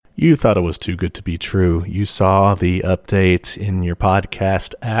You thought it was too good to be true. You saw the update in your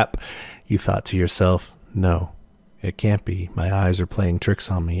podcast app. You thought to yourself, no, it can't be. My eyes are playing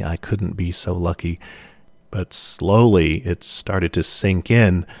tricks on me. I couldn't be so lucky. But slowly it started to sink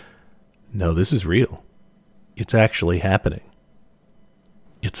in. No, this is real. It's actually happening.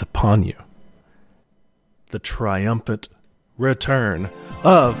 It's upon you. The triumphant return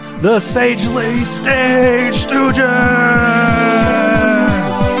of the Sagely Stage Stooges!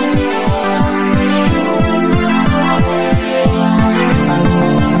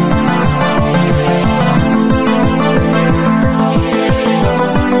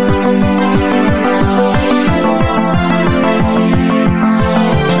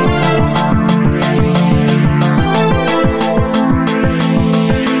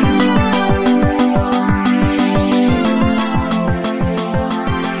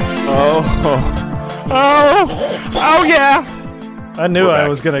 Oh yeah! I knew I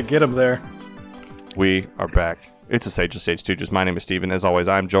was going to get him there. We are back. It's a Sage of Stage Stooges. My name is Steven. As always,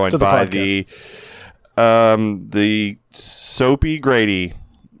 I'm joined by the Soapy Grady,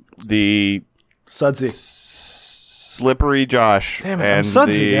 the Sudsy, Slippery Josh, damn it, and I'm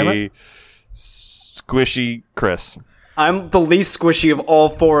Sudsy, the damn it. Squishy Chris. I'm the least squishy of all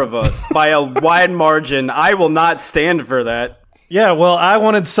four of us by a wide margin. I will not stand for that. Yeah, well, I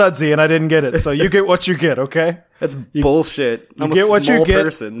wanted Sudsy and I didn't get it, so you get what you get, okay? That's bullshit. I'm get a what you small get.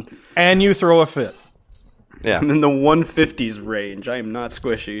 person. And you throw a fit. Yeah. I'm in the 150s range. I am not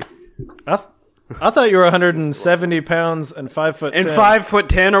squishy. I thought you were 170 pounds and 5'10". And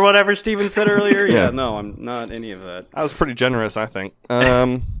 5'10" or whatever Steven said earlier? Yeah, no, I'm not any of that. I was pretty generous, I think.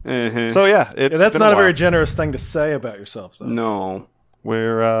 So yeah, it's That's been not a while. very generous thing to say about yourself, though. No.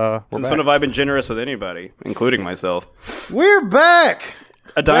 We're Since back. when have I been generous with anybody, including myself? We're back!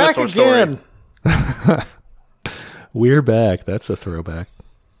 A dinosaur Back again! story. We're back. That's a throwback.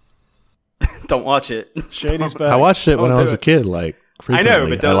 Don't watch it. Shady's back. I watched it when Don't I do was a it. kid, like, I frequently.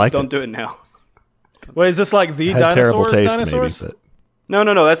 know, but I liked don't it. do it now. Wait, is this like the Had terrible dinosaurs? taste, Dinosaurs? maybe, but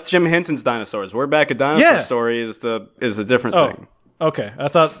No, that's Jim Henson's Dinosaurs. We're back. A dinosaur Yeah. story is a different Oh, thing. okay. I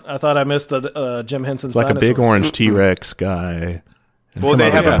thought I missed the Jim Henson's it's like a big Dinosaurs. orange T-Rex guy. and Well, some they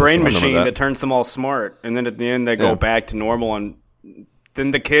other have a guys. brain I remember machine that. that turns them all smart, and then at the end they go Yeah. back to normal. And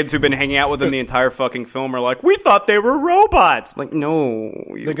then the kids who've been hanging out with them the entire fucking film are like, "We thought they were robots." Like, no,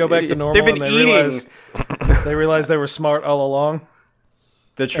 They go back to normal They've been and eating. they realized they were smart all along.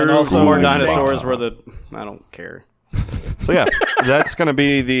 The and true also smart extinct. dinosaurs were the. I don't care. So yeah, that's going to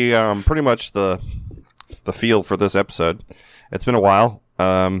be the pretty much the feel for this episode. It's been a while,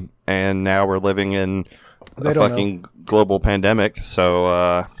 and now we're living in They a don't fucking global pandemic.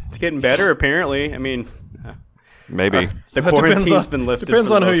 So It's getting better, apparently. I mean, maybe the That quarantine's been lifted. Depends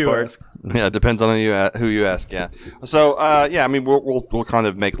for on the who most you part. ask. yeah, it depends on who you ask. Yeah. So yeah, I mean we'll kind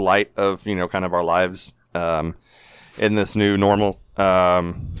of make light of kind of our lives in this new normal.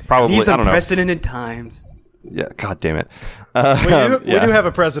 Probably These I don't know. unprecedented times. Yeah. God damn it. We yeah. do have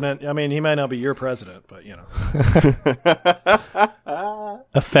a president. I mean, he may not be your president, but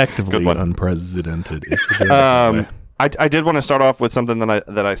Effectively Good one. unprecedented. If you do it that way. I did want to start off with something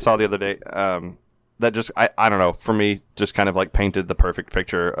that I saw the other day. That just I don't know, for me just kind of like painted the perfect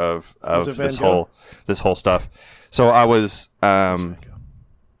picture of it Van this Gogh? whole stuff. So I was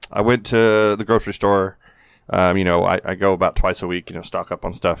I went to the grocery store. I go about twice a week, stock up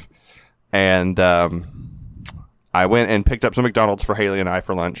on stuff. And I went and picked up some McDonald's for Haley and I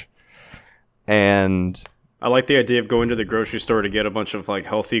for lunch. And I like the idea of going to the grocery store to get a bunch of like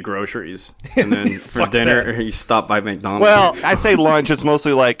healthy groceries, and then for Fuck dinner that. you stop by McDonald's. well, I say lunch, it's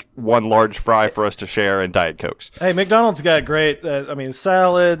mostly like one large fry for us to share and Diet Cokes. hey, McDonald's got great.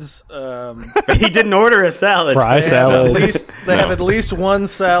 Salads. But he didn't order a salad. Fry salad. They have at least one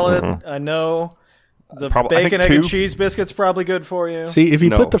salad. I know. The I bacon, think egg, and two. cheese biscuit's probably good for you. See, if you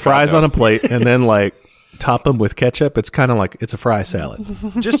No, put the fries God, no. on a plate and then like top them with ketchup, it's kind of like it's a fry salad.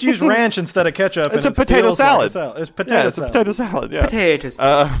 Just use ranch instead of ketchup. It's and a potato feels like salad. a salad. It's potato Yeah, it's a salad. potato salad. Yeah. Potatoes.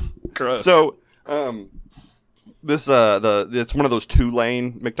 Gross. So, this it's one of those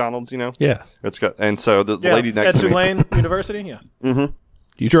 2-lane McDonald's, Yeah. It's got, and so the Yeah, lady next at to me Tulane University. Yeah,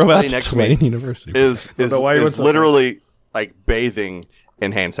 You drove out Lady to next to me Tulane University. is know why you went so literally like bathing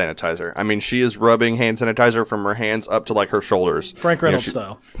in hand sanitizer. I mean, she is rubbing hand sanitizer from her hands up to like her shoulders. Frank Reynolds she-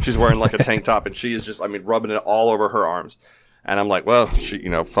 style. She's wearing like a tank top, and she is just, rubbing it all over her arms. And I'm like, well,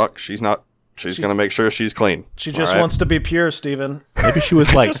 fuck, she's not. She's gonna make sure she's clean. She just All right? wants to be pure, Steven. Maybe she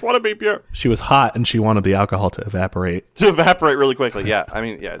was like, just want to be pure. she was hot and she wanted the alcohol to evaporate. To evaporate really quickly. Yeah, I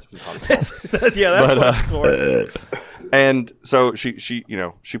mean, yeah, it's been hot as hell. Yeah, that's what it's for. And so she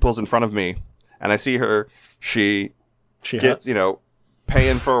pulls in front of me, and I see her. She She gets,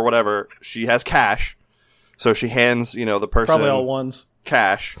 paying for whatever, she has cash. So she hands, the person Probably all ones.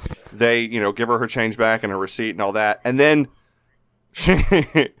 cash. They, give her change back and a receipt and all that. And then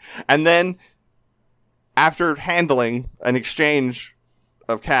after handling an exchange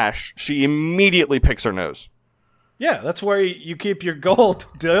of cash, she immediately picks her nose. Yeah, that's where you keep your gold.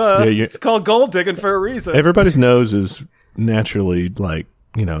 Duh. Yeah, it's called gold digging for a reason. Everybody's nose is naturally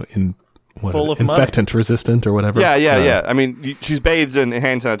Full of infectant resistant or whatever. Yeah. I mean, she's bathed in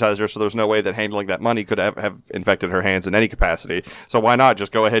hand sanitizer, so there's no way that handling that money could have infected her hands in any capacity. So why not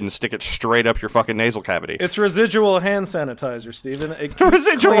just go ahead and stick it straight up your fucking nasal cavity? It's residual hand sanitizer, Steven. It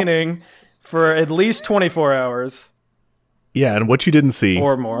keeps cleaning for at least 24 hours. Yeah, and what you didn't see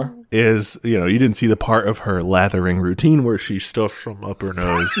or more is, you didn't see the part of her lathering routine where she stuffs from up her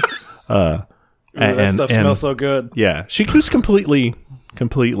nose. That stuff smells so good. Yeah, she was completely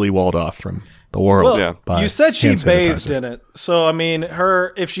walled off from the world. Well, by you said she hand bathed sanitizer. in it. So, I mean,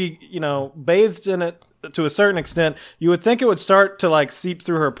 if she, bathed in it to a certain extent, you would think it would start to, seep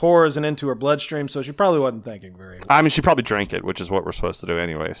through her pores and into her bloodstream, so she probably wasn't thinking very well. I mean, she probably drank it, which is what we're supposed to do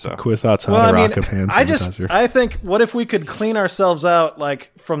anyway, so. Kwisatz Haderach of hand sanitizer. I think, what if we could clean ourselves out,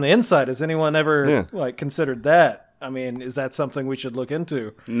 from the inside? Has anyone ever, considered that? I mean, is that something we should look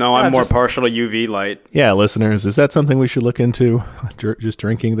into? No, I'm more partial to UV light. Yeah, listeners, is that something we should look into? Just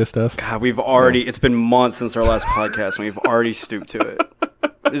drinking this stuff? God, it's been months since our last podcast, and we've already stooped to it.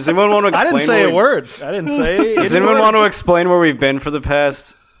 Does anyone want to explain? I didn't say a word. I didn't say Does anyone want to explain where we've been for the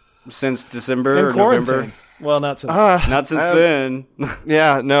past, since December or November? Well, not since Not since then.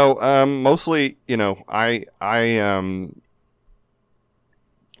 Yeah, no, mostly, I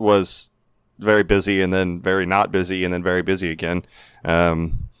was very busy and then very not busy and then very busy again,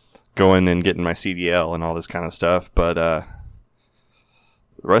 going and getting my CDL and all this kind of stuff. But the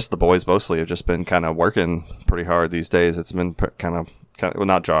rest of the boys mostly have just been kind of working pretty hard these days. It's been kind of well,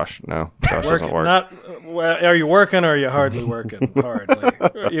 not Josh. No, Josh doesn't work. Are you working or are you hardly working? Hardly.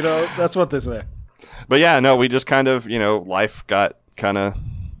 That's what they say. But yeah, no, we just kind of, life got kind of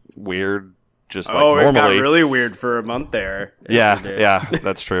weird. Just like it normally. got really weird for a month there. Yeah,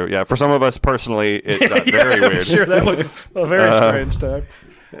 that's true. Yeah, for some of us personally, it got very weird. I'm sure that was a very strange time.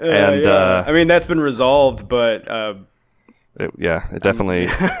 And I mean, that's been resolved, but it definitely.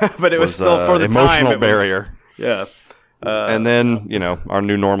 But it was still for the emotional time, barrier. Yeah, and then our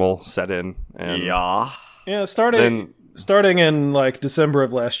new normal set in. And starting in December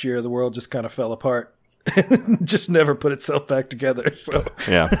of last year, the world just kind of fell apart. Just never put itself back together. So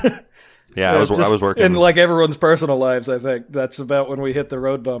Yeah, I was working. In everyone's personal lives, I think that's about when we hit the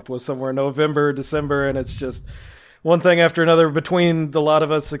road bump, was somewhere November, December, and it's just one thing after another between the lot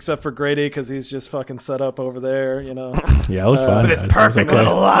of us, except for Grady, because he's just fucking set up over there, Yeah, I was fine. With his perfect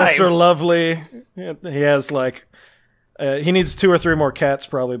little life. Mr. Lovely. He has he needs 2 or 3 more cats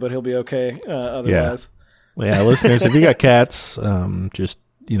probably, but he'll be okay otherwise. Yeah, listeners, if you got cats, just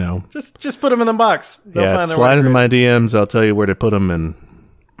put them in the box. They'll find their slide way into great. my DMs. I'll tell you where to put them, and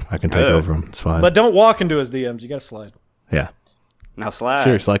I can take over them. It's fine. But don't walk into his DMs. You got to slide. Yeah, now slide.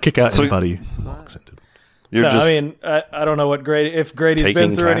 seriously, I kick out anybody who walks into. I mean, I don't know what if Grady's been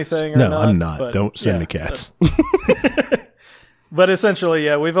taking through cats? anything or No, not. I'm not. But, Don't send me cats. But essentially,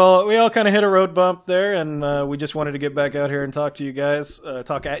 yeah, we all kind of hit a road bump there, and we just wanted to get back out here and talk to you guys,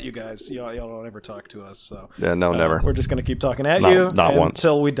 talk at you guys. Y'all don't ever talk to us, so Yeah, no, never. We're just going to keep talking at Not- you not once.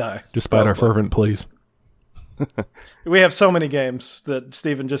 until we die. Despite our fervent pleas. We have so many games that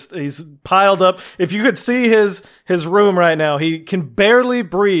Steven he's piled up. If you could see his room right now, he can barely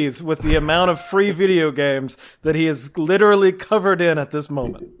breathe with the amount of free video games that he is literally covered in at this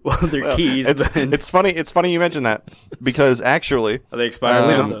moment. Well, their keys. It's funny. It's funny you mention that because actually, Are they expired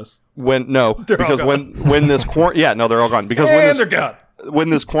Look now? at those. because all when this they're all gone because And they're gone.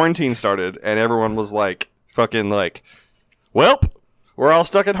 when this quarantine started and everyone was fucking welp, we're all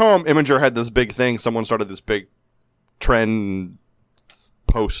stuck at home. Imager had this big thing. Someone started this big trend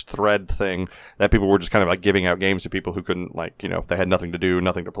post thread thing that people were just kind of giving out games to people who couldn't they had nothing to do,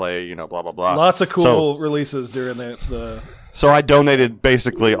 nothing to play, blah blah blah. Lots of cool releases during the So I donated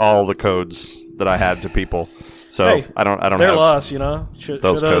basically all the codes that I had to people. So Hey, I don't They're have lost, Should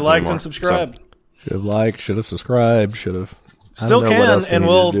those have codes liked anymore, and subscribed. Should have liked, should have subscribed, should have. I Still don't know what can, else they and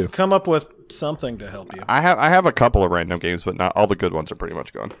needed we'll to do. come up with something to help you. I have a couple of random games, but not all the good ones are pretty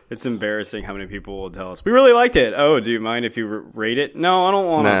much gone. It's embarrassing how many people will tell us, we really liked it. Oh, do you mind if you rate it? No, I don't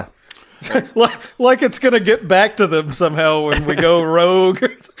want to. Nah. like it's gonna get back to them somehow when we go rogue.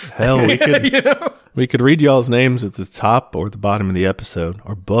 Hell, we could read y'all's names at the top or the bottom of the episode,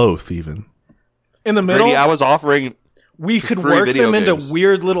 or both even. In the middle. Brady, I was offering we could free work video them into games.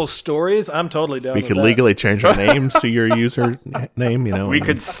 weird little stories, I'm totally down We with could that. legally change our names to your user name, you know. We and-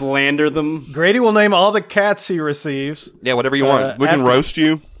 could slander them. Grady will name all the cats he receives. Yeah, whatever you want. We can after- roast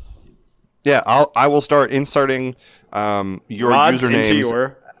you. Yeah, I will start inserting your Rods into usernames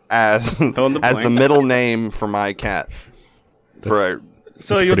your as Fill in the as the blank. middle name for my cat. For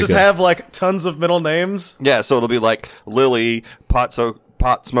So That's you'll pretty just good. have like tons of middle names. yeah, so it'll be like Lily Pot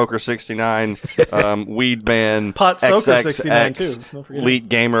Smoker 69, Weed Man Pot Soaker XXX, 69 too. Don't forget Elite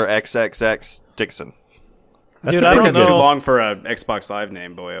Gamer XXX Dixon. That's Dude, a I pretty don't good It's know. too name. long for a Xbox Live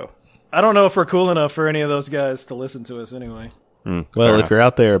name, boyo. I don't know if we're cool enough for any of those guys to listen to us anyway. Well, if you're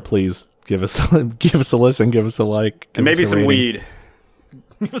out there, please give us give us a listen, give us a like, give And maybe us a some rating. weed.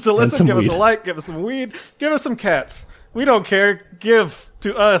 Give us a listen, some give us a weed. like, give us some weed, give us some cats. We don't care. Give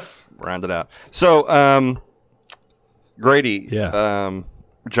to us. Round it out. So, Grady, Yeah.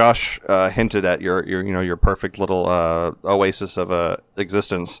 Josh hinted at your perfect little oasis of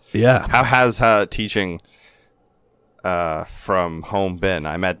existence. Yeah. How has teaching from home been?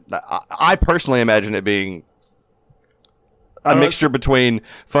 I personally imagine it being a mixture between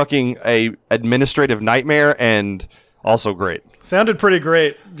fucking a administrative nightmare and also great. Sounded pretty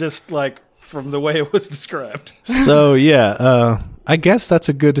great, just like from the way it was described. So yeah, I guess that's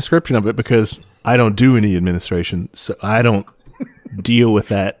a good description of it because I don't do any administration, so I don't deal with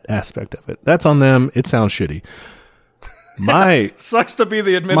that aspect of it. That's on them. It sounds shitty. My Sucks to be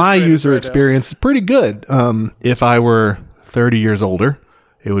the administrator. my user right now. experience is pretty good. If I were 30 years older,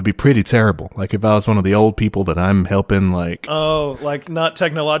 it would be pretty terrible. Like if I was one of the old people that I'm helping, like Oh, like not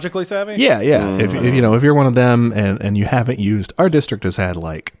technologically savvy? yeah. If you know, if you're one of them and you haven't used, our district has had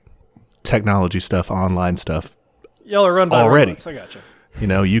like technology stuff, online stuff. Y'all are run by Already. robots. I gotcha. You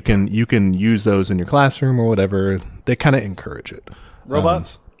know, you can use those in your classroom or whatever. They kind of encourage it.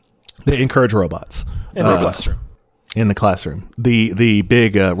 Robots? They encourage robots In the classroom. in the classroom. The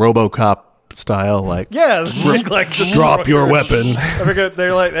big RoboCop style, like Yeah, like just drop your weapon. I forget,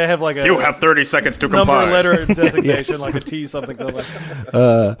 they're like they have like a You have 30 seconds to number comply. letter designation, like a T something.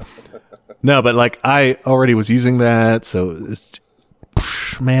 No, but like I already was using that, so it's,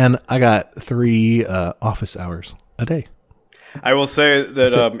 man, I got 3 office hours a day. I will say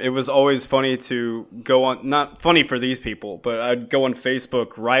that it was always funny to go on, not funny for these people, but I'd go on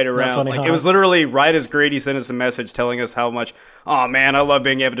Facebook right around. funny, Like huh? it was literally right as Grady sent us a message telling us how much, oh man, I love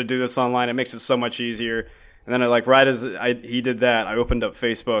being able to do this online. It makes it so much easier. And then right as he did that, I opened up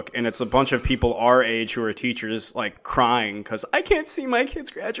Facebook and it's a bunch of people our age who are teachers like crying because I can't see my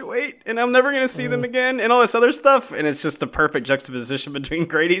kids graduate and I'm never going to see them again and all this other stuff. And it's just a perfect juxtaposition between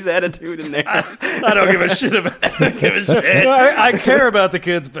Grady's attitude and theirs. I don't give a shit about that. I don't give a shit. I care about the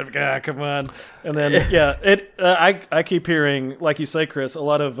kids, but come on. And then I keep hearing, like you say, Chris, a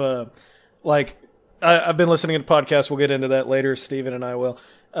lot of I've been listening to podcasts. We'll get into that later. Steven and I will.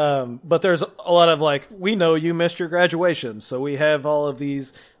 But there's a lot of like, we know you missed your graduation, so we have all of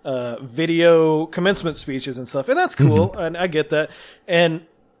these video commencement speeches and stuff, and that's cool, and I get that. And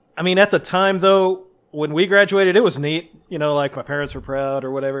I mean, at the time though, when we graduated, it was neat. You know, like my parents were proud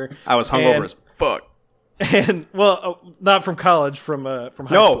or whatever. I was hungover as fuck. And not from college, from high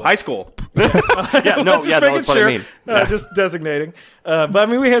school. High school. Just that's making what I sure, mean. just designating. But I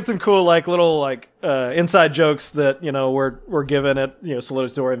mean, we had some cool, like little, inside jokes that were given at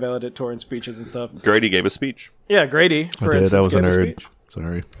salutatorian, valedictorian speeches and stuff. Grady gave a speech. Yeah, Grady, for instance, I was a gave nerd. speech.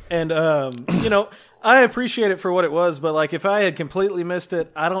 Sorry. And I appreciate it for what it was, but like if I had completely missed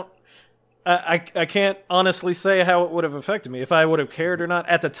it, I can't honestly say how it would have affected me if I would have cared or not.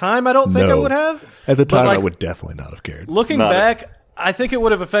 At the time, I don't think I No. would have. At the But, time, I like, would definitely not have cared. Looking Not back, I think it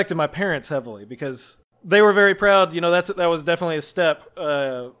would have affected my parents heavily because they were very proud. That was definitely a step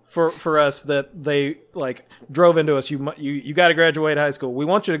for us that they like drove into us. You got to graduate high school. We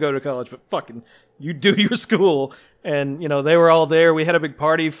want you to go to college, but fucking you do your school. And they were all there. We had a big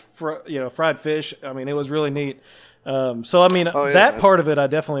party for fried fish. I mean, it was really neat. So I mean, that part of it I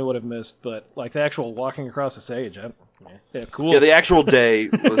definitely would have missed, but like the actual walking across the stage, cool. Yeah, the actual day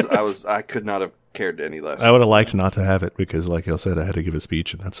I could not have cared any less. I would have liked not to have it because, like y'all said, I had to give a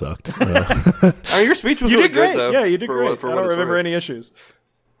speech and that sucked. I mean, your speech was you really did great. good, though. Yeah, you did for great. What, for I what don't it's remember worth. any issues.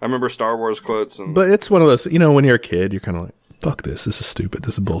 I remember Star Wars quotes. But it's one of those, when you're a kid, you're kind of like, fuck this. This is stupid.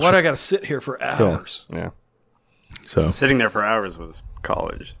 This is bullshit. Why do I got to sit here for hours? Yeah. So, Sitting there for hours was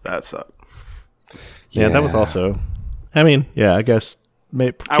college. That sucked. yeah, that was also, I mean, yeah, I guess kids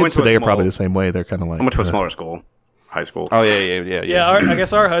went to a today are small- probably the same way. They're kind of like, I went to a smaller school, high school. Oh, yeah. Yeah, I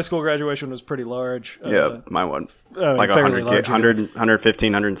guess our high school graduation was pretty large. Yeah, mine won. mean, Like fairly 100, large, 100, 115,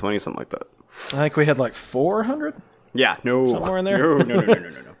 120, something like that. I think we had like 400. Yeah, no. Somewhere in there? No.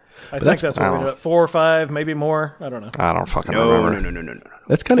 I think that's what we did. 4 or 5, maybe more. I don't know. I don't fucking remember. No.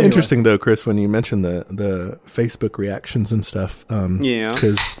 That's kind of interesting, though, Chris, when you mentioned the Facebook reactions and stuff. Yeah.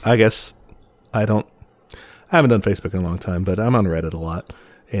 Because I guess I haven't done Facebook in a long time, but I'm on Reddit a lot.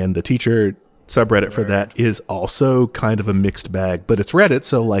 And the teacher subreddit for that is also kind of a mixed bag, but it's Reddit,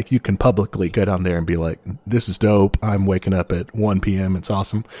 so like you can publicly get on there and be like, this is dope, I'm waking up at 1 p.m, it's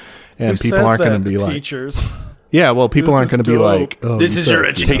awesome. And Who people says aren't that? going to be like Teachers. Yeah, well, people This aren't is going to be dope. like, oh, This is your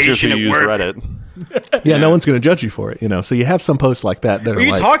Teachers education who at use work. Reddit. Yeah, no one's going to judge you for it, you know. So you have some posts like that What are are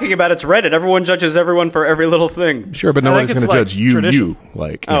you like, talking about? It's Reddit. Everyone judges everyone for every little thing. sure, but I nobody's think going to it's judge like you, tradition.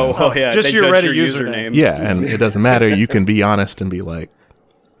 like, Oh, well, yeah. Just they your judge Reddit your username. yeah, and it doesn't matter. You can be honest and be like,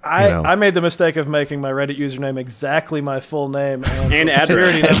 I made the mistake of making my Reddit username exactly my full name and, And social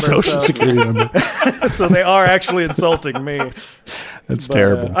security address. number. and social so, security number. so they are actually insulting me. That's But,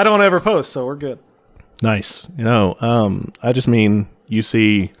 terrible. I don't ever post, so we're good. Nice. You know, I just mean you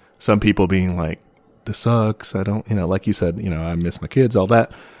see some people being like, this sucks. I don't, you know, like you said, you know, I miss my kids, all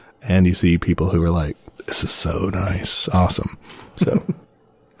that. And you see people who are like, this is so nice. Awesome. So,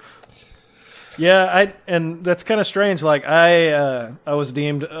 Yeah, and that's kind of strange. Like I was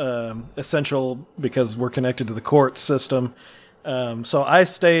deemed essential because we're connected to the court system. So I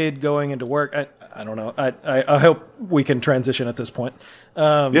stayed going into work. I don't know. I hope we can transition at this point.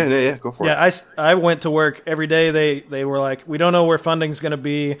 Yeah, go for it. Yeah, I went to work every day. They were like, we don't know where funding's going to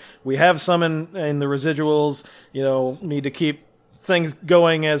be. We have some in the residuals. You know, need to keep things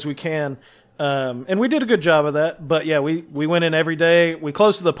going as we can. And we did a good job of that. But yeah, we went in every day. We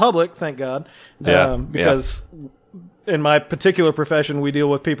closed to the public, thank God. Because in my particular profession, we deal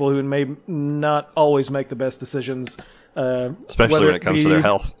with people who may not always make the best decisions. Especially whether when it comes to their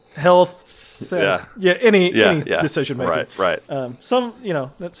health. Any decision making. Right. Some, you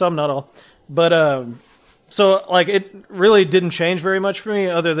know, some, not all. But so like it really didn't change very much for me,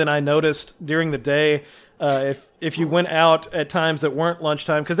 other than I noticed during the day, if you went out at times that weren't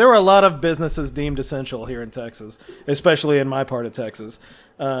lunchtime, because there were a lot of businesses deemed essential here in Texas, especially in my part of Texas.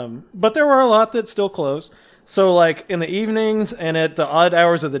 But there were a lot that still closed. So like in the evenings and at the odd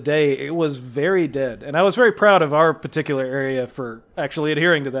hours of the day, it was very dead. And I was very proud of our particular area for actually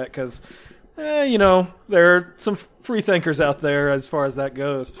adhering to that because, you know, there are some free thinkers out there as far as that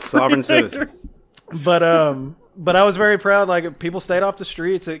goes. Sovereign citizens. But I was very proud. Like people stayed off the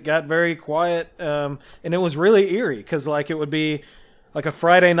streets. It got very quiet. And it was really eerie because like it would be like a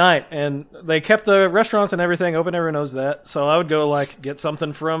Friday night and they kept the restaurants and everything open. Everyone knows that. So I would go like get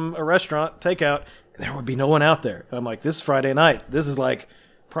something from a restaurant, takeout. There would be no one out there. And I'm like, this is Friday night. This is like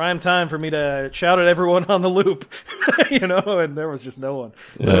prime time for me to shout at everyone on the loop, you know, and there was just no one.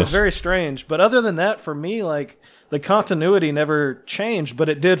 So it was very strange. But other than that, for me, like the continuity never changed, but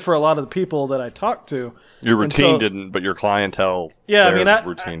it did for a lot of the people that I talked to. Your routine didn't, but your clientele. Yeah, I mean,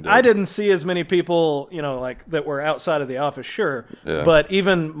 routine did. I didn't see as many people, you know, like that were outside of the office, sure. Yeah. But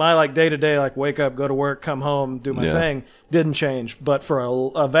even my like day to day, like wake up, go to work, come home, do my thing, didn't change. But for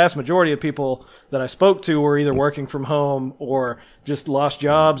a vast majority of people that I spoke to were either working from home or just lost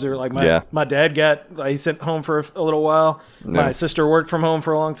jobs, or like my dad he sent home for a little while. My sister worked from home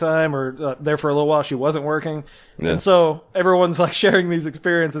for a long time, or there for a little while she wasn't working. And so everyone's like sharing these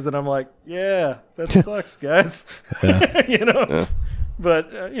experiences, and I'm like, yeah, that sucks, guys. You know,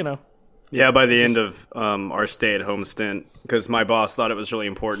 but you know. Yeah, by the end of our stay-at-home stint, because my boss thought it was really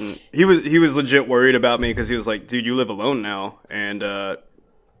important. He was legit worried about me because he was like, "Dude, you live alone now, and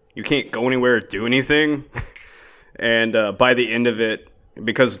you can't go anywhere or do anything." And by the end of it,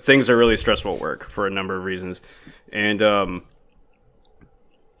 because things are really stressful at work for a number of reasons, and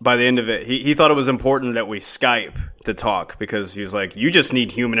by the end of it, he thought it was important that we Skype to talk because he was like, "You just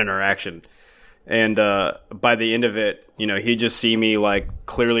need human interaction." And by the end of it, you know, he'd just see me like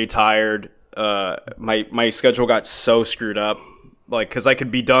clearly tired. My schedule got so screwed up, like because I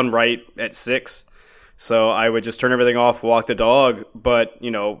could be done right at 6, so I would just turn everything off, walk the dog. But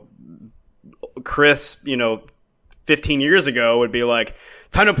you know, Chris, you know, 15 years ago would be like,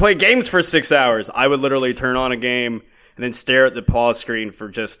 time to play games for 6 hours. I would literally turn on a game and then stare at the pause screen for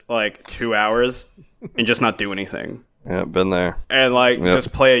just like 2 hours and just not do anything. Yeah, been there. And like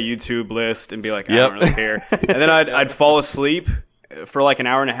just play a YouTube list and be like, I don't really care. And then I'd fall asleep for like an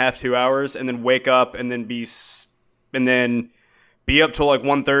hour and a half, 2 hours, and then wake up and then be up till like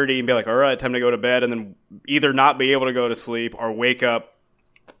 1:30 and be like, all right, time to go to bed, and then either not be able to go to sleep or wake up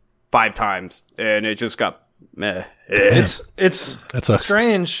 5 times, and it just got meh. It's That sucks.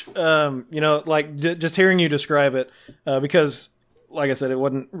 strange, you know, like just hearing you describe it, because, like I said, it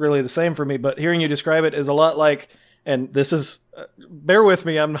wasn't really the same for me. But hearing you describe it is a lot like, and this is, bear with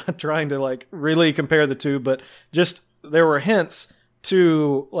me, I'm not trying to like really compare the two, but just there were hints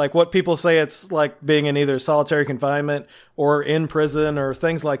to like what people say it's like being in either solitary confinement or in prison or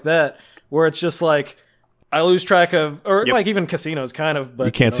things like that, where it's just like I lose track of, or like even casinos kind of, but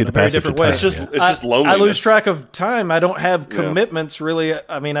you can't see in the a very passage of different time. way. It's just loneliness. I lose track of time. I don't have commitments really.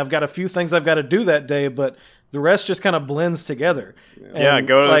 I mean, I've got a few things I've got to do that day, but the rest just kind of blends together. Yeah, And,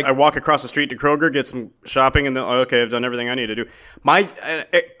 I walk across the street to Kroger, get some shopping, and then okay, I've done everything I need to do.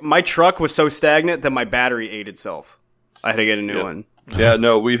 My truck was so stagnant that my battery ate itself. I had to get a new one. Yeah,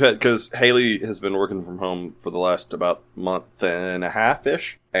 no, we've had, because Haley has been working from home for the last about month and a half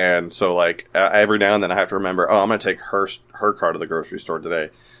ish, and so like every now and then I have to remember, I'm going to take her car to the grocery store today,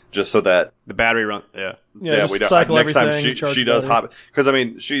 just so that the battery run. Yeah, just we don't. cycle Next time everything, charge she the does battery. hot, because I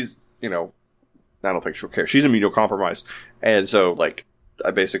mean she's I don't think she'll care. She's immunocompromised, and so like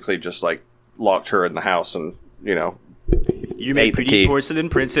I basically just like locked her in the house and you made pretty porcelain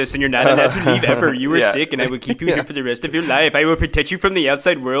princess, and you're not allowed to leave ever. You were sick, and I will keep you here for the rest of your life. I will protect you from the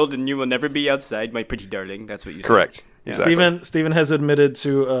outside world, and you will never be outside, my pretty darling. That's what you said. Correct. Exactly. Steven has admitted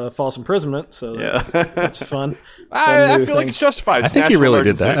to false imprisonment, so that's fun. I feel like it's justified. I think he really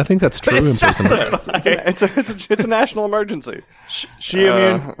did that. I think that's true. It's imprisonment. justified. It's a national emergency. She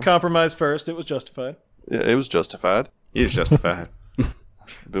immune compromised first. It was justified. Yeah, it was justified. He's justified.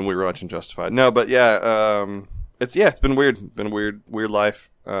 Been we were watching Justified. No, but it's been weird. Been a weird life.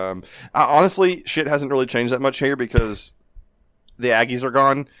 Honestly, shit hasn't really changed that much here because the Aggies are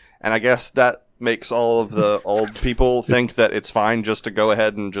gone, and I guess that makes all of the old people think that it's fine just to go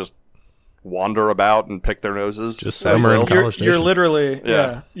ahead and just wander about and pick their noses. Just summer in College You're Station. literally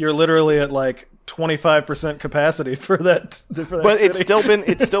you're literally at like 25% capacity for that. But city.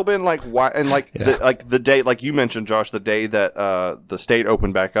 it's still been like why and like the day, like you mentioned, Josh, the day that the state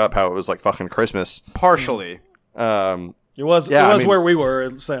opened back up, how it was like fucking Christmas. Partially. It was where we were.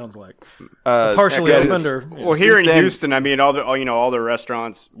 It sounds like partially opened. Well, here in Houston, I mean, all the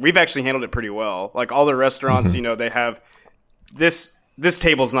restaurants, we've actually handled it pretty well. Like all the restaurants, they have this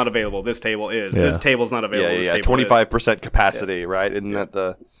table's not available. This table is. This table's not available. This table 25% capacity, right? Isn't that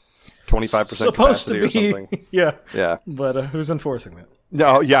the 25% capacity or something? Yeah. But who's enforcing that?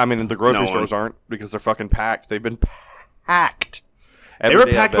 No, yeah. I mean, the grocery stores aren't because they're fucking packed. They've been packed. They were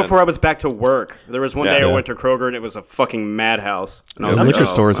packed before I was back to work. There was one day I went to Kroger and it was a fucking madhouse. And I was The like, liquor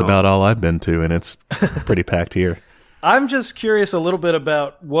store is about all I've been to, and it's pretty packed here. I'm just curious a little bit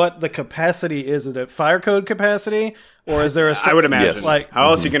about what the capacity is. Is it fire code capacity, or is there a? I would imagine. Yes. Like, how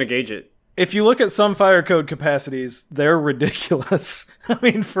else are you going to gauge it? If you look at some fire code capacities, they're ridiculous. I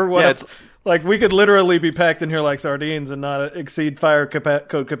mean, for what? Yeah, like we could literally be packed in here like sardines and not exceed fire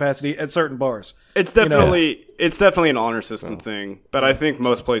code capacity at certain bars. It's definitely an honor system thing, but I think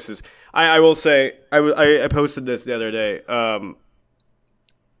most places. I will say I posted this the other day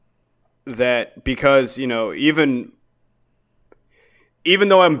that because even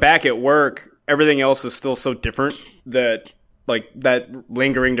though I'm back at work, everything else is still so different that like that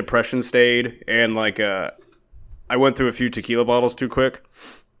lingering depression stayed, and like I went through a few tequila bottles too quick.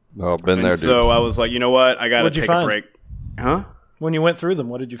 Oh, been there, dude. So I was like, you know what? I got to take a break. Huh? When you went through them,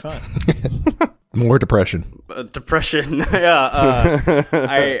 what did you find? More depression. Depression.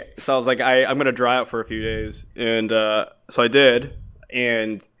 Yeah. So I was like, I'm going to dry out for a few days. And so I did.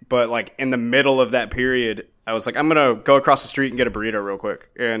 But like in the middle of that period, I was like, I'm going to go across the street and get a burrito real quick.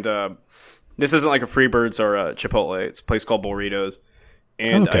 And this isn't like a Freebirds or a Chipotle. It's a place called Burritos.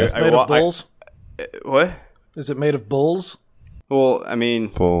 And made of bulls? What? Is it made of bulls? Well, I mean,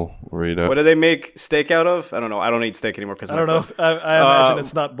 burrito. What do they make steak out of? I don't know. I don't eat steak anymore because I don't know. I imagine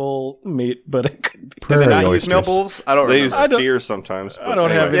it's not bull meat, but it could be. Do they not use male bulls? I don't. They remember. use steer sometimes. I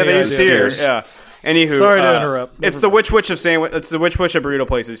don't have. Yeah, any they use idea. steers. Yeah. Anywho, Sorry to interrupt. It's the Which Witch of sandwich. It's the Which Witch of burrito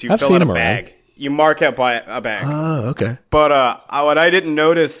places. You I've fill seen out a them bag. around. You mark out by a bag. Oh, okay. But what I didn't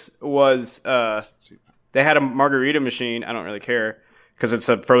notice was they had a margarita machine. I don't really care because it's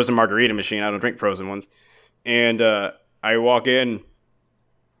a frozen margarita machine. I don't drink frozen ones. And I walk in.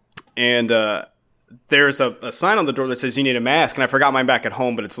 And there's a sign on the door that says you need a mask, and I forgot mine back at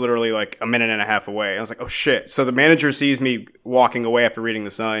home, but it's literally like a minute and a half away. And I was like, oh shit. So the manager sees me walking away after reading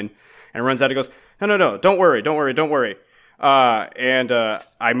the sign and runs out and goes, no, don't worry. And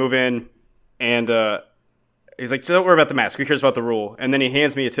I move in, and he's like, so don't worry about the mask. Who cares about the rule? And then he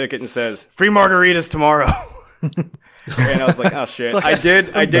hands me a ticket and says, free margaritas tomorrow. And I was like, oh shit. Like, I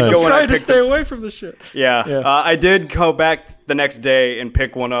did go and I trying to picked stay away from this shit. Yeah. I did go back the next day and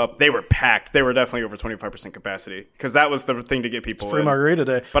pick one up. They were packed. They were definitely over 25% capacity because that was the thing to get people Free in. margarita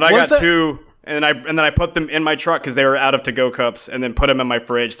day. But I got two And then I put them in my truck because they were out of to-go cups, and then put them in my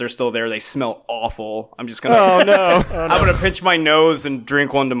fridge. They're still there. They smell awful. I'm just gonna. Oh no! I'm gonna pinch my nose and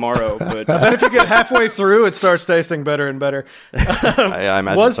drink one tomorrow. But And if you get halfway through, it starts tasting better and better. I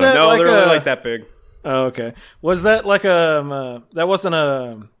imagine Was so. that no, like they're only a- like that big. Oh, okay. Was that like a that wasn't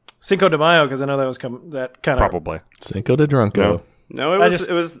a Cinco de Mayo? Because I know that was that kind of Probably. Cinco de Drunko. No. No, it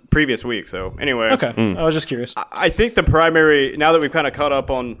was previous week. So anyway, Okay. I was just curious. I think the primary, now that we've kind of caught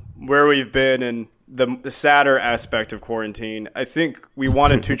up on where we've been and the sadder aspect of quarantine, I think we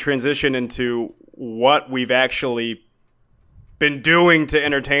wanted to transition into what we've actually been doing to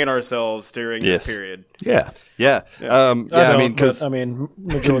entertain ourselves during Yes. this period. Yeah. Yeah. I mean, because majority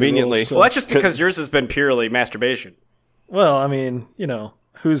conveniently- rules, so- Well, that's just because yours has been purely masturbation. Well, I mean,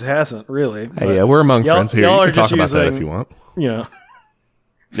 whose hasn't really? Hey, But, yeah, we're among y'all- friends here. y'all You are can talk just about that if using- you want.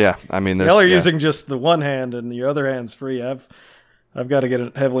 yeah, I mean, there's Y'all are yeah. using just the one hand and your other hand's free. I've got to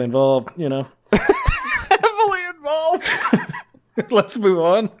get heavily involved. heavily involved. Let's move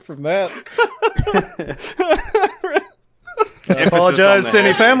on from that. I Emphasis apologize on to the any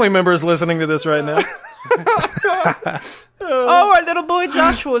heavy. family members listening to this right now. Oh, our little boy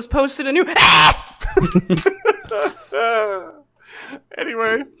Joshua has posted a new.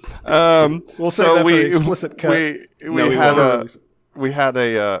 Anyway, We'll save so that for we the explicit cut. we No, we had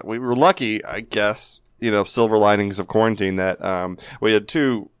won't. we were lucky, I guess. Silver linings of quarantine that we had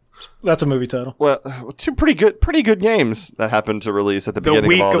two That's a movie title. pretty good games that happened to release at the The beginning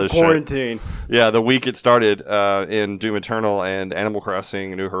week of all of this shit. quarantine. Yeah, the week it started in Doom Eternal and Animal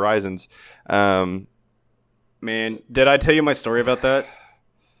Crossing: New Horizons. Man, did I tell you my story about that?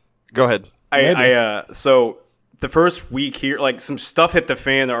 Go ahead. So the first week here, like some stuff hit the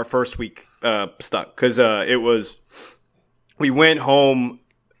fan. Our first week stuck because we went home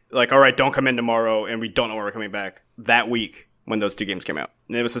like, all right, don't come in tomorrow, and we don't know when we're coming back that week when those two games came out.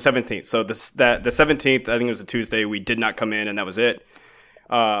 And it was the 17th. So the 17th, I think it was a Tuesday. We did not come in, and that was it.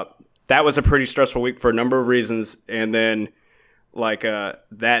 That was a pretty stressful week for a number of reasons. And then like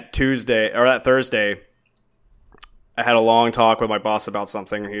that Tuesday or that Thursday, I had a long talk with my boss about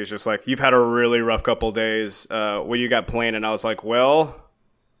something. He was just like, "You've had a really rough couple of days. What do you got planned?" And I was like, "Well,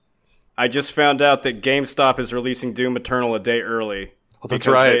 I just found out that GameStop is releasing Doom Eternal a day early." That's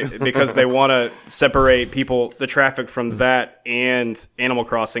because right. because they want to separate the traffic from that and Animal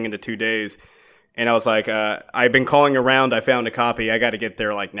Crossing into 2 days. And I was like, I've been calling around. I found a copy. I got to get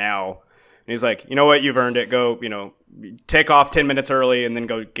there like now. And he's like, you know what? You've earned it. Go, take off 10 minutes early and then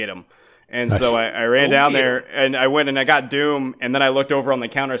go get them. And so I ran down there and I went and I got Doom. And then I looked over on the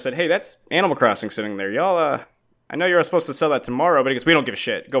counter. I said, hey, that's Animal Crossing sitting there. Y'all, I know you're supposed to sell that tomorrow, but he goes, we don't give a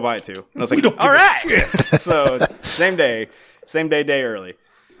shit. Go buy it too. And I was like, all right. So same day early.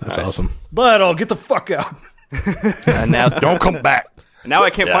 That's awesome. But I'll get the fuck out. And now don't come back. Now I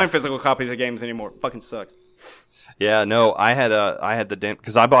can't Yeah. find physical copies of games anymore. Fucking sucks. Yeah, no, I had the damn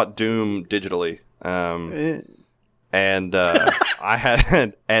because I bought Doom digitally, and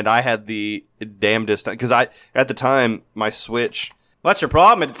I had the damnedest because at the time my Switch. Well, that's your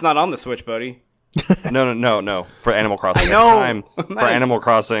problem. It's not on the Switch, buddy. No. For Animal Crossing, I know. At the time, for Animal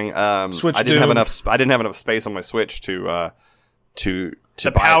Crossing, Switch I didn't have Doom. enough. I didn't have enough space on my Switch to The buy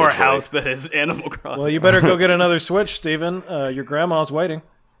it powerhouse that is Animal Crossing. Well, you better go get another Switch, Steven. Your grandma's waiting.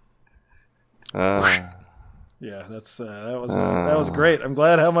 digitally. Yeah, that was great. I'm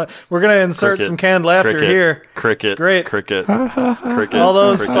glad how much we're gonna insert Cricket. some canned laughter Cricket. here. Cricket. It's great. Cricket. Cricket. All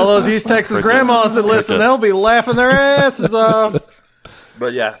those Cricket. East Texas Cricket. grandmas that listen, Cricket. they'll be laughing their asses off.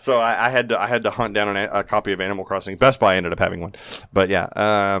 But yeah, so I had to hunt down a copy of Animal Crossing. Best Buy ended up having one, but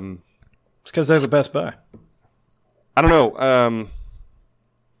yeah, It's because they're the Best Buy. I don't know.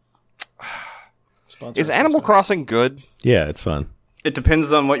 Sponsor Is us, Animal Best Buy. Crossing good? Yeah, it's fun. It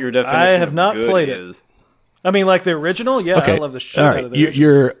depends on what your definition I have of not good played it. is. I mean, like the original. Yeah, Okay. I love the shit All out right. of the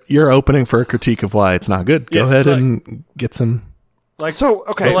original. You're opening for a critique of why it's not good. Go Yes, ahead like- and get some. Like, So,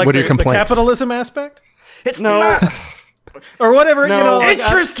 okay. like what are your the complaints? capitalism aspect, It's No. not or whatever. No. You know, like,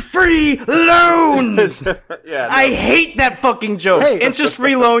 interest-free loans. Yeah, no. I hate that fucking joke. Hey.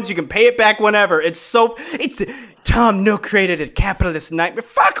 Interest-free loans, you can pay it back whenever. It's Tom Nook created a capitalist nightmare.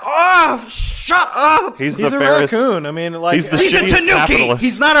 Fuck off! Shut up! he's he's the a fairest. raccoon. I mean, like He's the He's a shittiest tanuki. capitalist.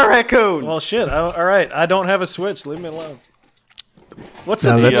 He's not a raccoon. well, shit. All right, I don't have a Switch. Leave me alone. What's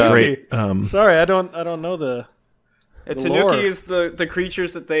No, a that's tanuki? great. Sorry, I don't know the. A The tanuki lore. is the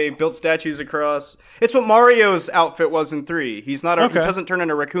creatures that they built statues across. It's what Mario's outfit was in 3. He's not. He Okay. doesn't turn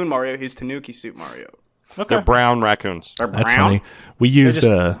into raccoon Mario. He's tanuki suit Mario. Okay, They're brown raccoons. They're That's brown. funny. We used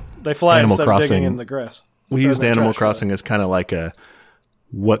they fly Animal instead of digging Crossing. in the grass. we Or used the Animal trash, Crossing as kind of like a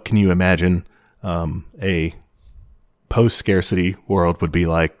what can you imagine a post-scarcity world would be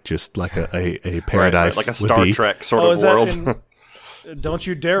like, just like a paradise. Like a would Star be. Trek sort of world. Don't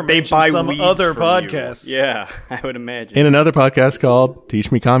you dare They mention buy some weeds other from podcasts. You. Yeah, I would imagine. In another podcast called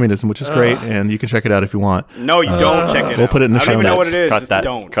Teach Me Communism, which is great, and you can check it out if you want. No, you don't check it out. We'll put it in the I show don't even know what notes. it is. Cut Just that.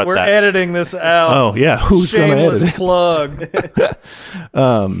 don't. Cut We're that. editing this out. Oh, yeah. Who's going to Shameless edit it? plug.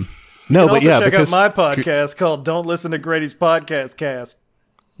 No, And but also yeah, check out because my podcast called Don't Listen to Grady's Podcast Cast.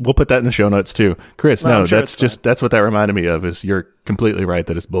 we'll put that in the show notes too. Chris, No, no, I'm sure that's it's just that's what that reminded me of. Is you're completely right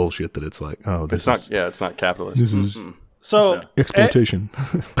that it's bullshit. That it's like, oh, this It's not capitalist. this is So exploitation.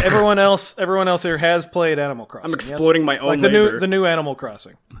 everyone else here has played Animal Crossing. I'm exploiting my own like labor. the new Animal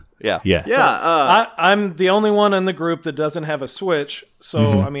Crossing. Yeah. Yeah, Yeah. I'm the only one in the group that doesn't have a Switch,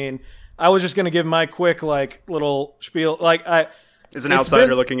 so I mean, I was just gonna give my quick like little spiel. Like as an it's outsider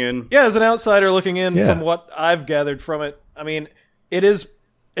been- looking in. yeah, as an outsider looking in Yeah. from what I've gathered from it, I mean,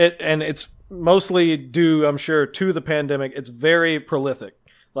 it's mostly due, I'm sure, to the pandemic. It's very prolific.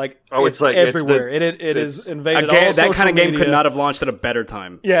 Like it's like- it's everywhere. the- It is invaded Again, all that kind of social game could media. not have launched at a better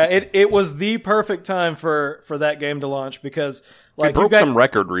time. Yeah, it was the perfect time for that game to launch because It like broke some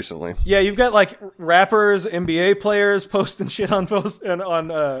record recently. yeah, you've got like rappers, NBA players posting shit on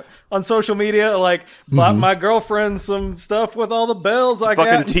on social media. Like, bought my girlfriend some stuff with all the bells I got.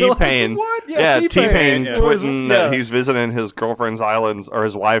 Fucking And you're like, T-Pain. what? Yeah, T-Pain It was- tweeting yeah. that he's visiting his girlfriend's islands or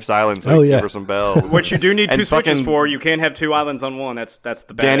his wife's island so Oh, he can yeah. give her some bells. Which you do need And two switches fucking for. You can't have two islands on one. That's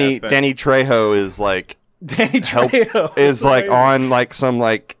the bad aspect. Danny Trejo is like Danny Trejo is like amazing. on like some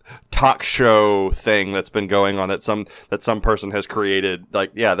like talk show thing that's been going on that some person has created.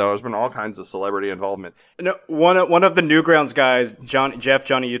 Like, yeah, there's been all kinds of celebrity involvement. No, one of the Newgrounds guys,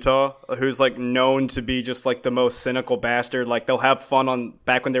 Johnny Utah, who's like known to be just like the most cynical bastard. Like they'll have fun on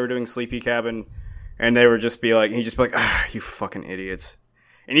back when they were doing Sleepy Cabin, and they would just be like, he'd just be like, ah, you fucking idiots.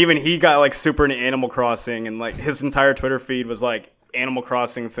 And even he got like super into Animal Crossing, and like his entire Twitter feed was like Animal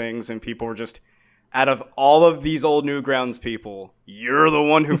Crossing things, and people were just, out of all of these old Newgrounds people, you're the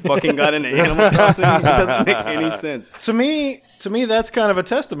one who fucking got into Animal Crossing. It doesn't make any sense. To me, that's kind of a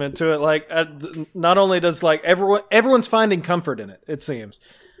testament to it. Like, not only does like everyone's finding comfort in it. It seems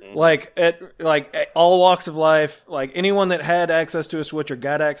like at all walks of life. Like anyone that had access to a Switch or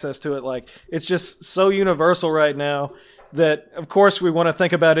got access to it, like it's just so universal right now that of course we want to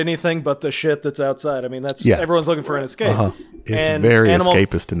think about anything but the shit that's outside. I mean, that's everyone's looking for an escape. It's And very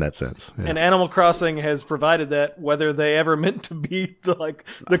escapist in that sense. Yeah. And Animal Crossing has provided that. Whether they ever meant to be the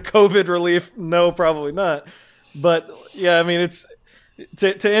COVID relief, no, probably not. But yeah, I mean, it's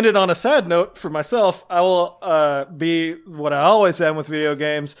to end it on a sad note for myself. I will be what I always am with video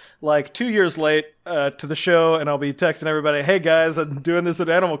games, like 2 years late to the show, and I'll be texting everybody, "Hey guys, I'm doing this at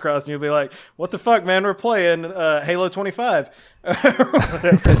Animal Crossing." You'll be like, "What the fuck, man? We're playing Halo 25."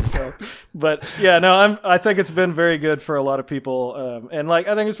 So, but yeah, no, I think it's been very good for a lot of people, and like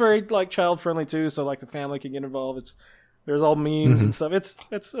I think it's very like child friendly too. So like the family can get involved. There's all memes and stuff. It's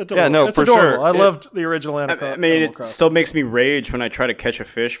adorable. Yeah, no, it's for adorable. sure. I loved the original Animal I mean, it Crossing. still makes me rage when I try to catch a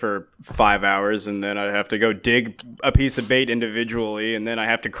fish for 5 hours, and then I have to go dig a piece of bait individually, and then I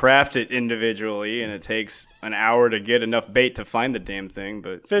have to craft it individually, and it takes an hour to get enough bait to find the damn thing.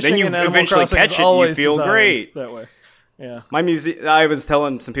 But Fishing then you in Animal eventually Crossing catch is it, and you always feel designed great. that way. Yeah. I was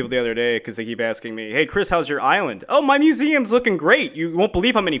telling some people the other day because they keep asking me, "Hey, Chris, how's your island?" "Oh, my museum's looking great. You won't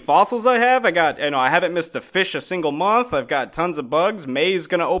believe how many fossils I have. I haven't missed a fish a single month. I've got tons of bugs. May's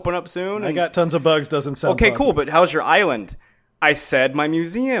gonna open up soon. I got tons of bugs. Doesn't sound okay, positive. cool. But how's your island?" I said my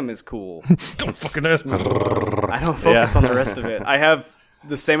museum is cool. Don't fucking ask me. I don't focus on the rest of it. I have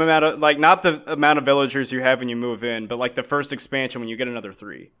the same amount of, like, not the amount of villagers you have when you move in, but like the first expansion when you get another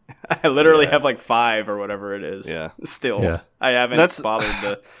 3. I literally have like 5 or whatever it is. Yeah. Still. Yeah. I haven't bothered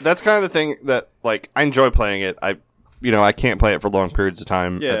to. That's kind of the thing that, like, I enjoy playing it. I can't play it for long periods of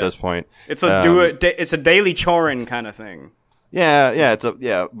time Yeah. at this point. It's it's a daily chorin kind of thing.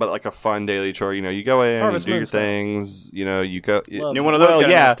 Yeah, but like a fun daily chore. You go in, Harvest you do Moon your style. things. You go. Love Need one of those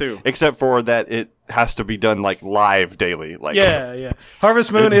guys too. Except for that, it has to be done like live daily. Like, Yeah.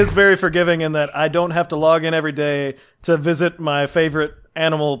 Harvest Moon is very forgiving in that I don't have to log in every day to visit my favorite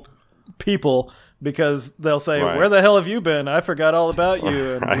animal people because they'll say, Right. "Where the hell have you been? I forgot all about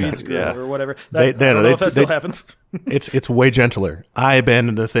you," and Right, weeds grow yeah. or whatever. They- I don't know if that still they- happens. It's way gentler. I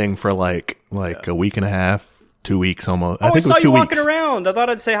abandoned the thing for like a week and a half, 2 weeks almost. I think it saw was 2 you weeks. walking around. I thought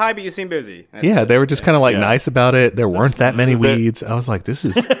I'd say hi, but you seem busy. That's Yeah, it. they were just kind of like Yeah. nice about it. There weren't that many They- weeds. I was like, this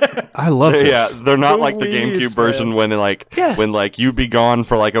is, I love this. Yeah, they're not The like the weeds, GameCube version man. when you'd be gone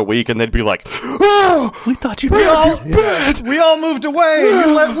for like a week and they'd be like, "Oh, We thought you'd be yeah. We all moved away. And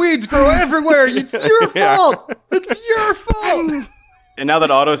you let weeds grow everywhere. It's your fault. It's your fault. And now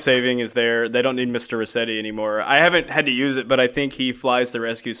that auto-saving is there, they don't need Mr. Rossetti anymore. I haven't had to use it, but I think he flies the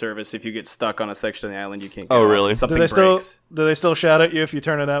rescue service if you get stuck on a section of the island you can't get Oh, off. really? Something Do breaks. they still shout at you if you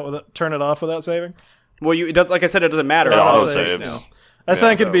turn it off without saving? Well, it does. Like I said, it doesn't matter. It It auto auto-saves saves. now. I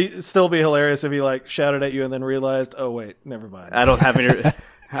think so- it'd still be hilarious if he like shouted at you and then realized, oh wait, never mind. I don't have any.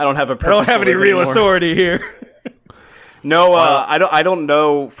 I don't have a. I don't have any real authority here. No, I don't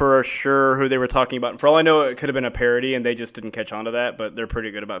know for sure who they were talking about. For all I know, it could have been a parody, and they just didn't catch on to that. But they're pretty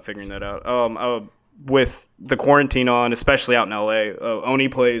good about figuring that out. With the quarantine on, especially out in LA, Oni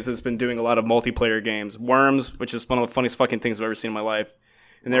Plays has been doing a lot of multiplayer games. Worms, which is one of the funniest fucking things I've ever seen in my life.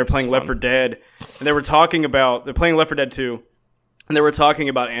 And they were playing Left 4 Dead, and they're playing Left 4 Dead 2. And they were talking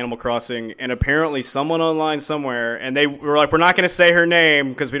about Animal Crossing, and apparently someone online somewhere, and they were like, we're not going to say her name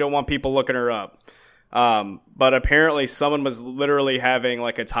because we don't want people looking her up. But apparently someone was literally having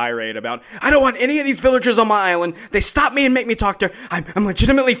like a tirade about, I don't want any of these villagers on my island. They stop me and make me talk to her. I'm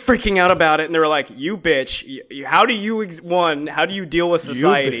legitimately freaking out about it. And they were like, you bitch, how do you, one, how do you deal with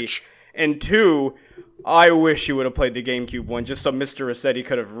society? And two, I wish you would have played the GameCube one just so Mr. Rossetti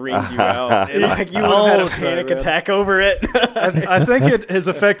could have reamed you out. And like you would have had a panic attack over it. I think it has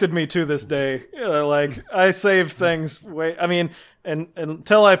affected me to this day. Like I save things and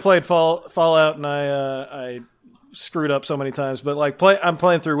until I played Fallout and I screwed up so many times, but like I'm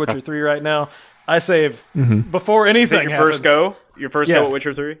playing through Witcher 3 right now. I save before anything Your happens. first go? Your first go at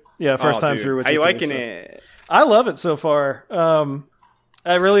Witcher 3? Yeah, first time dude. through Witcher How you 3, liking so. it? I love it so far.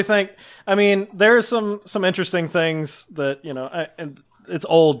 I really think. I mean, there's some interesting things that and it's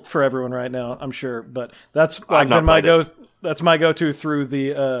old for everyone right now, I'm sure, but that's like been my go. That's my go-to through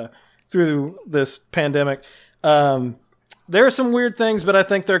this pandemic. There are some weird things, but I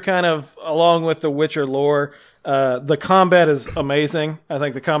think they're kind of along with the Witcher lore. The combat is amazing. I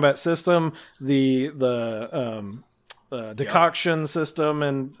think the combat system, the decoction system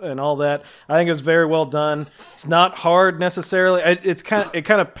and all that, I think is very well done. It's not hard necessarily. It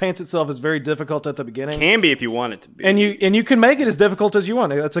kind of paints itself as very difficult at the beginning. Can be if you want it to be. And you can make it as difficult as you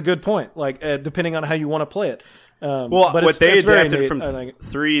want. That's a good point. Like depending on how you want to play it. Well, but what they it's very adapted neat, from I think.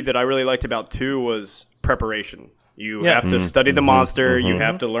 3 that I really liked about 2 was preparation. You have to study the monster. You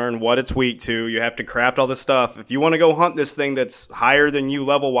have to learn what it's weak to. You have to craft all this stuff. If you want to go hunt this thing that's higher than you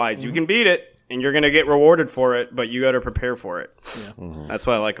level-wise, you can beat it, and you're going to get rewarded for it, but you got to prepare for it. Yeah. That's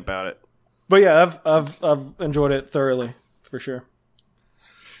what I like about it. But yeah, I've enjoyed it thoroughly, for sure.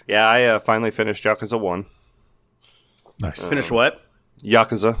 Yeah, I finally finished Yakuza 1. Nice. Finish what?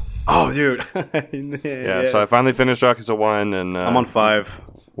 Yakuza. Oh, dude. Yeah, so I finally finished Yakuza 1, and I'm on 5.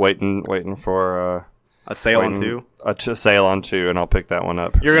 waiting for A sale on 2. a sale on 2, and I'll pick that one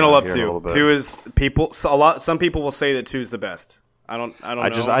up. You're gonna love here in a little 2. bit. 2 is some people will say that 2 is the best. I don't know.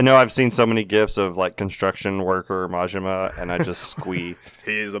 I know I've seen so many gifs of like construction worker Majima, and I just squee.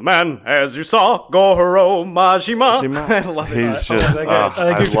 He's a man, as you saw, Goro Majima. I love it. He's just. I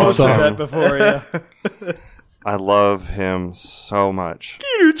think you've love posted him. that before. Yeah. I love him so much.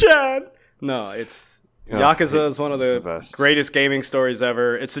 Kiru-chan. No, it's Yakuza is one of the the best. greatest gaming stories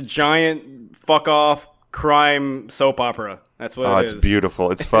ever. It's a giant fuck off crime soap opera. That's what it is. It's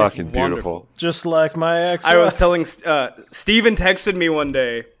beautiful. It's fucking wonderful. beautiful. Just like my ex. I was telling Steven texted me one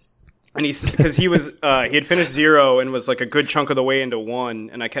day, and he had finished 0 and was like a good chunk of the way into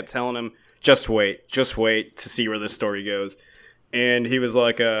 1, and I kept telling him, just wait to see where this story goes. And he was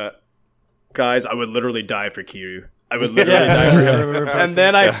like, guys, I would literally die for Kiryu. I would literally die for him. And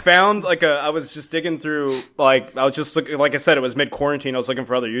then I found I was just digging through, I was just looking, like I said, it was mid-quarantine. I was looking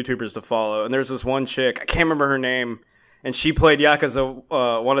for other YouTubers to follow. And there's this one chick, I can't remember her name, and she played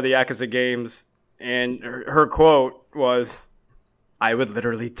Yakuza, one of the Yakuza games. And her quote was, I would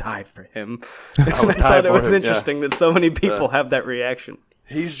literally die for him. I thought it was interesting that so many people have that reaction.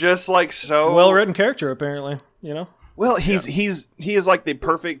 He's just like so well-written character, apparently. Well, he is like the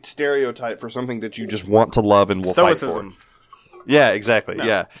perfect stereotype for something that you just want to love and will fight for. Stoicism. Yeah, exactly. No.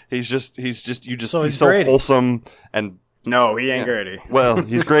 Yeah, he's so he's so Grady. wholesome and No, he ain't Grady. well,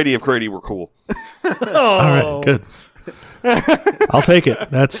 he's Grady if Grady were cool. All right, good. I'll take it.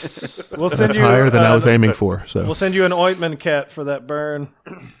 That's send you, higher than I was aiming for. So We'll send you an ointment cat for that burn.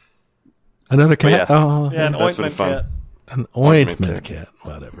 another cat. yeah. Oh, Yeah, an That's been ointment fun. cat. an ointment cat.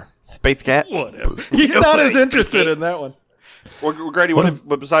 Whatever. Space cat. Whatever. He's not as interested in that one. Well, Grady,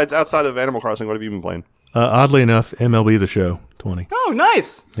 but besides outside of Animal Crossing, what have you been playing? Oddly enough, MLB The Show 20. Oh,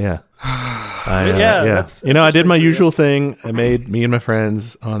 nice. Yeah. Yeah, that's I did my usual thing. I made me and my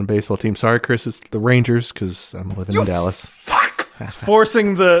friends on a baseball team. Sorry, Chris, it's the Rangers because I'm living in Dallas. Fuck. It's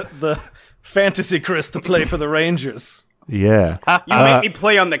forcing the fantasy Chris to play for the Rangers. Yeah. You make me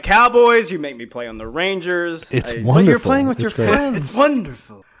play on the Cowboys. You make me play on the Rangers. It's But wonderful. you're playing with It's your great. friends. It's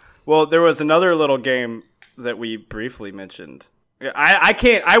wonderful. Well, there was another little game that we briefly mentioned.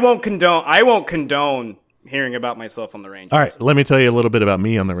 I won't condone hearing about myself on the Rangers. All right, let me tell you a little bit about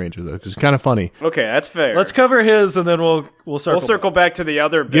me on the Rangers, though, because it's kind of funny. Okay, that's fair. Let's cover his, and then we'll circle. We'll circle back to the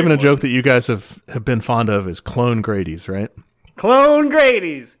other big Given a one. joke that you guys have been fond of is clone Grady's, right? Clone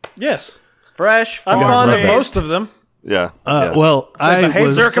Grady's. Yes, Fresh, I'm guys fond love of that. most of them. Yeah. yeah. Well, I the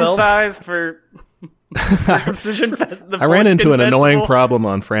was, circumcised for circumcision. I ran into an annoying festival. problem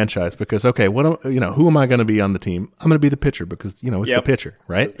on franchise because, okay, who am I going to be on the team? I'm going to be the pitcher because, it's the Yep. pitcher,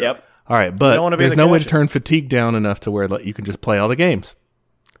 right? Yep. All right, but don't wanna be there's the no way to catcher. turn fatigue down enough to where you can just play all the games.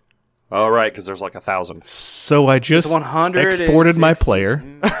 All right, because there's like 1,000. So I just 160. exported my player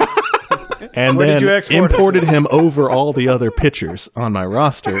and Where did you then export it to? imported him over all the other pitchers on my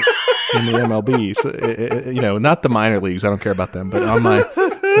roster in the MLB. So, not the minor leagues. I don't care about them, but on my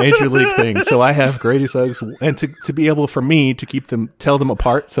major league thing. So I have Grady Suggs, and to be able for me to tell them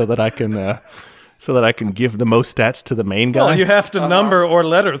apart so that I can give the most stats to the main guy. Well, you have to number or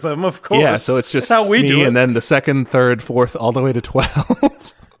letter them, of course. Yeah, so it's just That's how we me, do it. and then the second, third, fourth, all the way to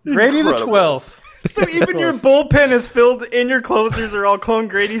 12. Grady the 12th. So even your bullpen is filled in. Your closers are all Clone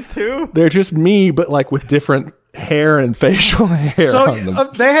Grady's too. They're just me, but like with different hair and facial hair So on them.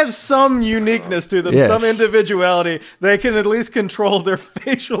 they have some uniqueness to them, Yes. some individuality. They can at least control their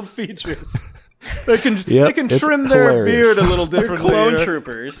facial features. They can it's trim their hilarious. beard a little They're differently. clone or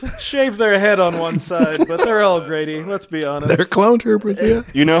troopers. shave their head on one side, but they're all Grady. Let's be honest. They're clone troopers, yeah.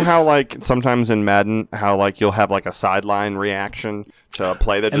 You know how like sometimes in Madden, how like you'll have like a sideline reaction to a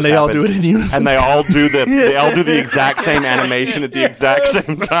play that And just they all happened, do it in unison. and they all do the exact same animation at the exact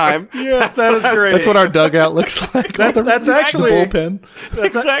same time. Yes, that is great. That's what our dugout looks like. That's actually- the bullpen.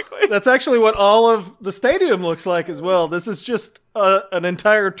 Exactly. That's actually what all of the stadium looks like as well. This is just an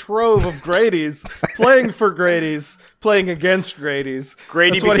entire trove of Grady's playing for Grady's, playing against Grady's.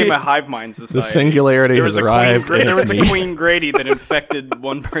 Grady That's what became he- a hive mind The society. singularity There has was a arrived. queen. and There it's was a me. Queen Grady that infected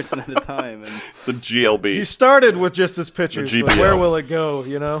one person at a time. And The GLB. He started with just his pitchers, The but GBL. where will it go?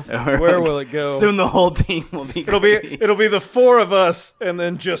 Where will it go? soon the whole team will be. It'll be the four of us, and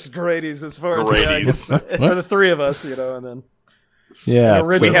then just Grady's as far Grady's. as or the three of us, and then Yeah.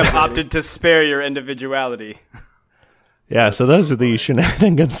 original- We have opted to spare your individuality. So those are the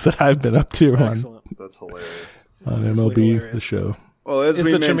shenanigans that I've been up to excellent. That's hilarious. on MLB hilarious. the show. Well, as Is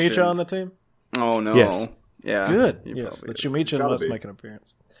we the mentioned, Chimicha on the team? Oh no! Yes. Yeah. Good. he Yes, the probably is. Chimicha Gotta must be. make an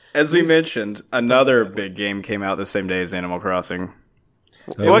appearance. As we mentioned, another big game came out the same day as Animal Crossing.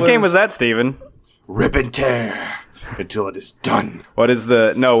 It What game was that, Steven? Rip and tear until it is done. What is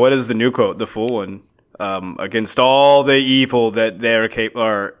the new quote? The full one. Against all the evil that they're capable,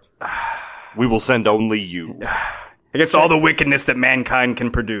 or We will send only you. against all the wickedness that mankind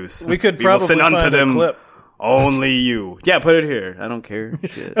can produce. We could will probably send find unto a them clip. only you. Yeah, put it here. I don't care.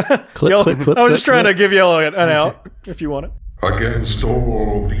 Shit. Clip, Y'all- clip, clip, I was just clip, trying clip. to give y'all an out if you want it. Against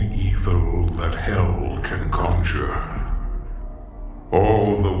all the evil that hell can conjure,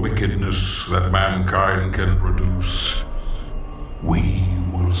 all the wickedness that mankind can produce, we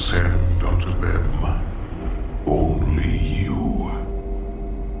will send unto them only you.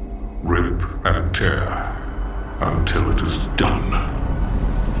 Rip and tear until it is done.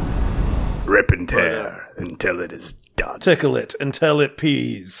 Rip and tear until it is done. Tickle it until it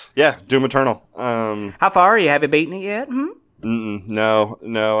pees. Yeah, Doom Eternal. How far are you? Have you beaten it yet? No.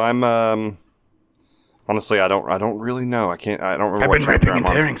 I'm honestly, I don't really know. I don't remember. I've what been chapter ripping and I'm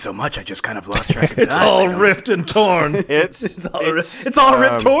on. tearing so much, I just kind of lost track of time. It's all ripped and torn. It's It's all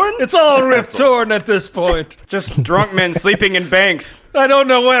ripped torn. It's all ripped torn at this point. Just drunk men sleeping in banks. I don't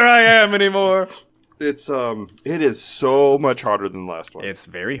know where I am anymore. it is so much harder than the last one. It's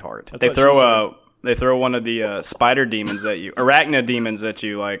very hard. what They she throw one of the spider demons at you, arachnid demons at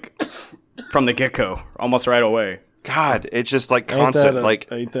you, like from the get go, almost right away. God, it's just like Ain't constant. that Like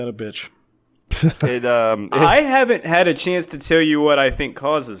a bitch? it. I haven't had a chance to tell you what I think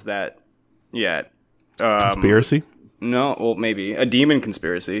causes that yet. Conspiracy? No, well, maybe a demon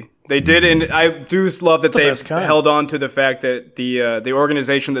conspiracy. They did, and I do love that the they've best kind. held on to the fact that the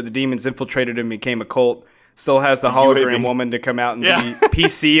organization that the demons infiltrated and became a cult still has the hologram UAP. woman to come out and Yeah. be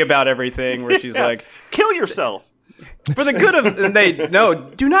PC about everything, where she's like, kill yourself. for the good of, and they no,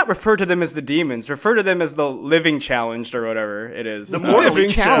 do not refer to them as the demons. Refer to them as the living challenged or whatever it is. The mortally Living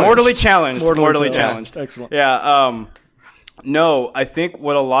challenged. Mortally challenged. Mortally challenged. challenged. Excellent. Yeah. No, I think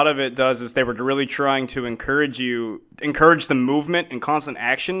what a lot of it does is they were really trying to encourage the movement and constant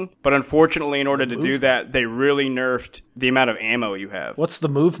action. But unfortunately, in order to do that, they really nerfed the amount of ammo you have. What's the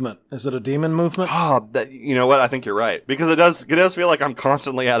movement? Is it a demon movement? Oh, you know what? I think you're right because it does feel like I'm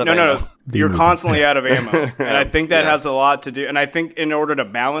constantly out of ammo. No. You're constantly out of ammo, and I think that has a lot to do. And I think in order to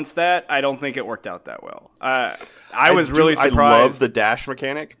balance that, I don't think it worked out that well. I was really surprised. I love the dash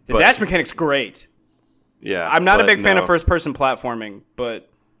mechanic. The dash mechanic's great. Yeah, I'm not a big fan of first-person platforming, but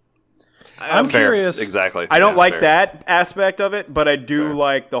I'm curious. Exactly. I don't like that aspect of it, but I do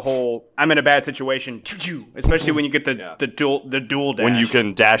like the whole I'm in a bad situation, especially when you get the dual dash. When you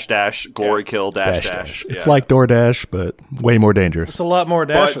can dash, glory kill, dash. It's like DoorDash, but way more dangerous. It's a lot more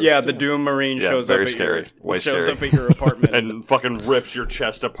dashes. But yeah, the Doom Marine shows up at your apartment and fucking rips your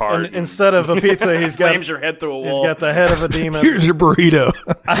chest apart. And instead of a pizza, he slams your head through a wall. He's got the head of a demon. Here's your burrito.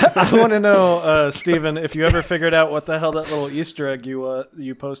 I want to know, Steven, if you ever figured out what the hell that little Easter egg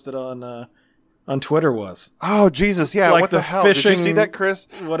you posted on Twitter was. Oh Jesus, yeah! Like what the hell? Did you see that, Chris?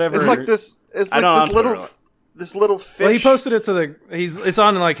 Whatever. It's like this. It's like this little fish. Well, he posted it to it's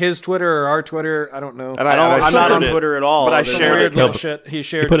on like his Twitter or our Twitter. I don't know. And I'm not on Twitter at all. But I shared it. Shit. He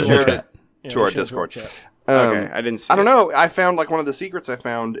shared put it in the chat. To our Discord. Okay, I didn't see I don't know. I found like one of the secrets I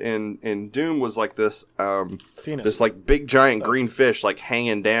found in Doom was like this this like big giant green fish like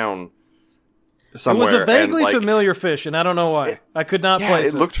hanging down somewhere. It was a vaguely familiar fish, and I don't know why. I could not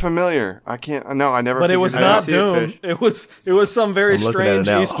place it. It looked familiar. I can't. No, I never. But it was not Doom. It was some very strange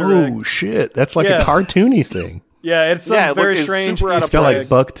Easter egg. Oh shit! That's like a cartoony thing. Yeah, it's some very strange. It's got like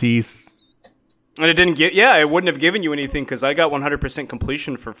buck teeth. And it didn't get. Yeah, it wouldn't have given you anything because I got 100%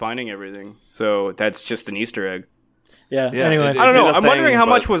 completion for finding everything. So that's just an Easter egg. Yeah. Anyway, I don't know. I'm wondering how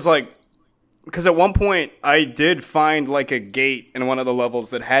much was like. Because at one point, I did find like a gate in one of the levels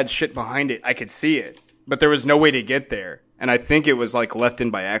that had shit behind it. I could see it, but there was no way to get there. And I think it was like left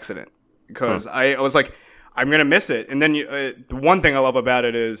in by accident. Because I was like, I'm going to miss it. And then the one thing I love about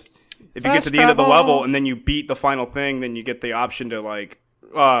it is if you get to the end of the level and then you beat the final thing, then you get the option to like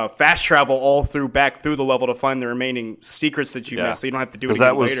fast travel all back through the level to find the remaining secrets that you missed. So you don't have to do it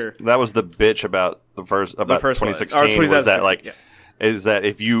again later. That was the bitch about the first 2016 was that like... Yeah. Is that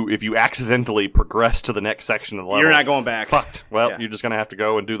if you accidentally progress to the next section of the level, you're not going back. Fucked. Well, you're just gonna have to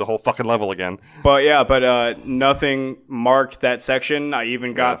go and do the whole fucking level again. But nothing marked that section. I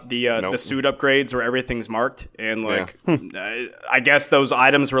even got the suit upgrades where everything's marked, and like I guess those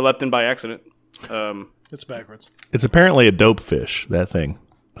items were left in by accident. It's backwards. It's apparently a dope fish. That thing.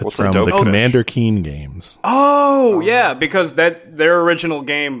 That's from the Commander Keen games. Oh yeah, because their original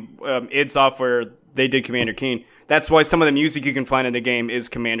game, id Software, they did Commander Keen. That's why some of the music you can find in the game is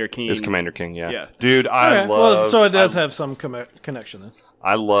Commander Keen. Is Commander King, yeah. Dude, I love... Well, so it does have some connection then.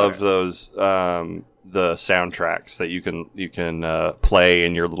 I love those, the soundtracks that you can play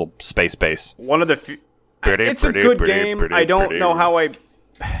in your little space base. One of the... It's a good game. I don't know how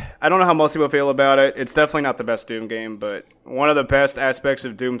most people feel about it. It's definitely not the best Doom game, but one of the best aspects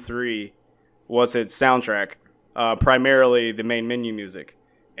of Doom 3 was its soundtrack, primarily the main menu music.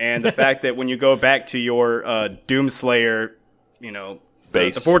 And the fact that when you go back to your Doomslayer,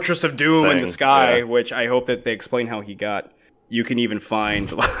 the Fortress of Doom in the sky, which I hope that they explain how he got, you can even find,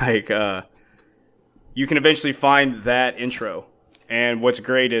 you can eventually find that intro. And what's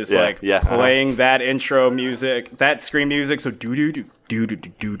great is, playing that intro music, that screen music, so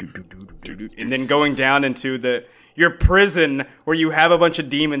do-do-do-do-do-do-do-do-do-do-do, and then going down into your prison where you have a bunch of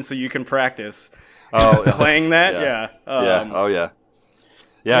demons so you can practice. Just playing that,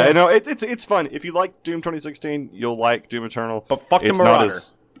 Yeah, I know it's fun. If you like Doom 2016, you'll like Doom Eternal. But fuck the Marauder.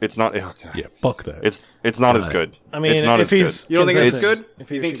 It's not. Yeah, fuck that. It's not as good. I mean, it's not as good. You don't think it's good?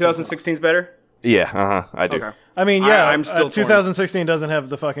 You think 2016 is better? Yeah, I do. Okay. I mean, yeah, I'm still 2016 doesn't have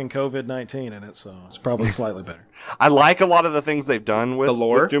the fucking COVID-19 in it, so it's probably slightly better. I like a lot of the things they've done with the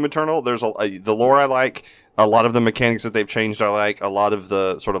lore. With Doom Eternal. There's the lore I like. A lot of the mechanics that they've changed I like. A lot of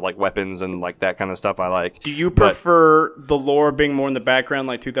the sort of like weapons and like that kind of stuff I like. Do you prefer the lore being more in the background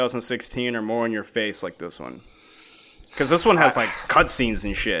like 2016 or more in your face like this one? Because this one has like cutscenes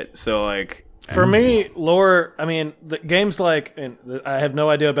and shit. So like... For me, lore, I mean, the games like, and I have no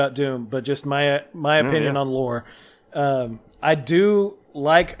idea about Doom, but just my opinion on lore. I do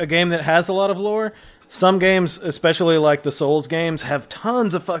like a game that has a lot of lore. Some games, especially like the Souls games, have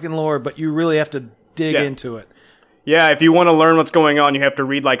tons of fucking lore, but you really have to dig into it. Yeah, if you want to learn what's going on, you have to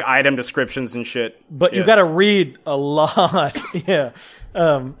read like item descriptions and shit. But you got to read a lot. Yeah.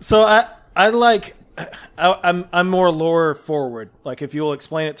 So I like, I'm more lore forward. Like if you'll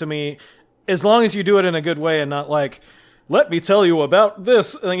explain it to me, as long as you do it in a good way and not like let me tell you about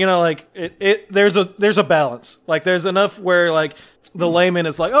this. You know, like there's a balance. Like there's enough where like the layman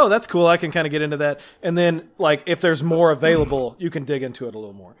is like, oh, that's cool. I can kind of get into that. And then like if there's more available, you can dig into it a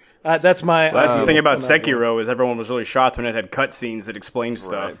little more. That's my. That's the thing about Sekiro is everyone was really shocked when it had cutscenes that explained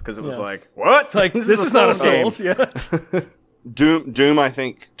stuff because it was like, what? It's like this is not a Souls. Yeah. Doom, I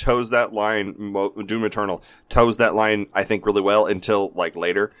think, toes that line. Doom Eternal toes that line, I think, really well until like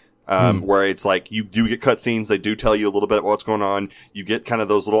later, where it's like you do get cutscenes. They do tell you a little bit about what's going on. You get kind of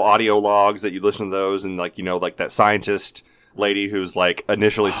those little audio logs that you listen to those, and like like that scientist lady who's like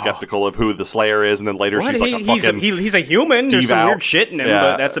initially skeptical of who the Slayer is, and then later she's like he's a human. There's some weird shit in him,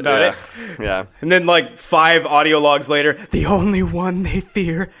 but that's about it. Yeah. And then like 5 audio logs later, the only one they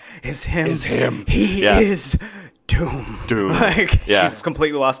fear is him. He is Doom. Like she's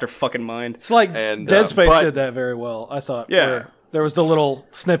completely lost her fucking mind. It's like Dead Space did that very well, I thought. Yeah. There was the little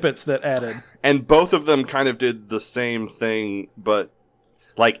snippets that added. And both of them kind of did the same thing, but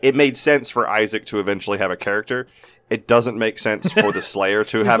like it made sense for Isaac to eventually have a character. It doesn't make sense for the Slayer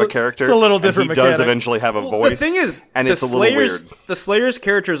to have a character. It's a little different and he does eventually have a voice. The thing is, and it's a little weird. The Slayer's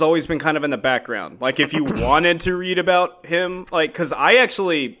character has always been kind of in the background. Like, if you wanted to read about him, like, because I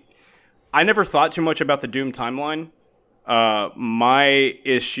never thought too much about the Doom timeline. My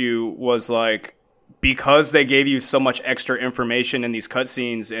issue was, like, because they gave you so much extra information in these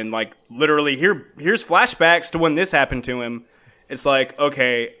cutscenes and, like, literally, here's flashbacks to when this happened to him. It's like,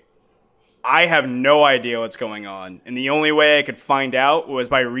 okay, I have no idea what's going on. And the only way I could find out was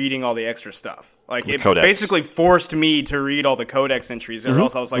by reading all the extra stuff. Like, it basically forced me to read all the codex entries, or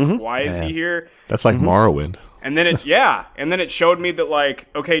else I was like, why is he here? That's like Morrowind. And then it showed me that, like,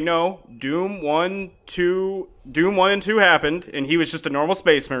 okay, no, Doom 1 and 2 happened, and he was just a normal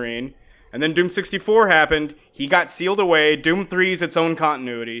space marine. And then Doom 64 happened, he got sealed away. Doom 3 is its own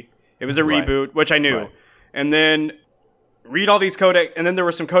continuity. It was a reboot, which I knew. Right. And then read all these codex, and then there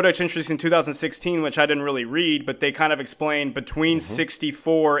were some codex entries in 2016, which I didn't really read, but they kind of explained between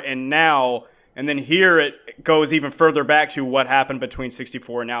 64 and now, and then here it goes even further back to what happened between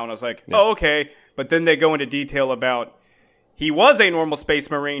 64 and now, and I was like, oh, okay. But then they go into detail about he was a normal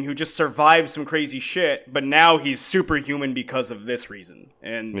space marine who just survived some crazy shit, but now he's superhuman because of this reason.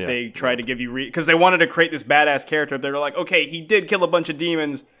 And they tried to give you because they wanted to create this badass character. They were like, okay, he did kill a bunch of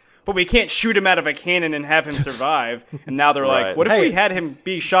demons, but we can't shoot him out of a cannon and have him survive. And now they're like, what if we had him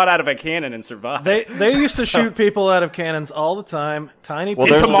be shot out of a cannon and survive? They used to shoot people out of cannons all the time. Tiny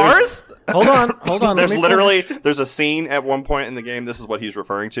people. Into Mars? Hold on. There's a scene at one point in the game, this is what he's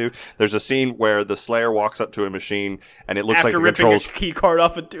referring to. There's a scene where the Slayer walks up to a machine, and it looks after like the controls... After ripping a key card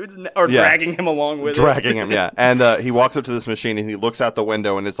off a dude's neck, or dragging him along with Dragging him, yeah. And he walks up to this machine, and he looks out the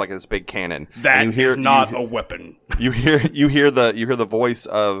window, and it's like this big cannon. That is not a weapon. You hear the voice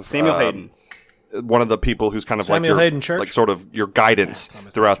of... Samuel Hayden. One of the people who's kind of Samuel Hayden Church? like sort of your guidance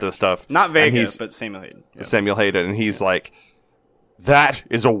throughout this stuff. Not Vega, but Samuel Hayden. Yeah. Samuel Hayden, and he's like, that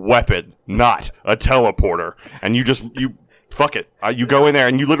is a weapon, not a teleporter. And you fuck it. You go in there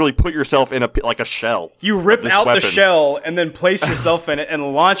and you literally put yourself in a shell. You rip out the shell and then place yourself in it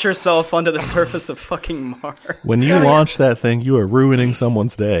and launch yourself onto the surface of fucking Mars. When you launch that thing, you are ruining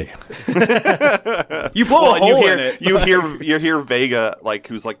someone's day. You blow a hole in it. You hear Vega, like,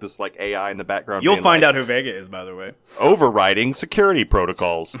 who's like this like AI in the background. You'll find out who Vega is, by the way. Overriding security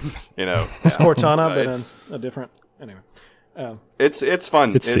protocols. It's Cortana, but in a different. Anyway, it's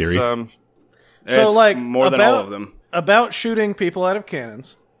fun. It's Siri. So it's like more than all of them. About shooting people out of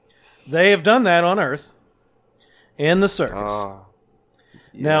cannons, they have done that on Earth in the circus.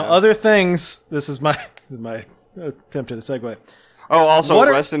 Now, other things. This is my attempt at a segue. Oh, also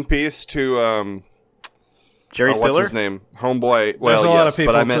rest in peace to Jerry Stiller. What's his name? Homeboy. Well, there's a lot of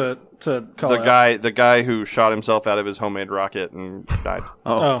people but I meant to call the guy who shot himself out of his homemade rocket and died.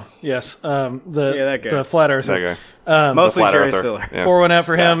 Oh yes, that guy. the flat earther. That guy. Mostly Jerry Stiller. Yeah. Pour one out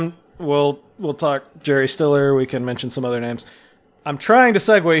for him. We'll talk Jerry Stiller. We can mention some other names. I'm trying to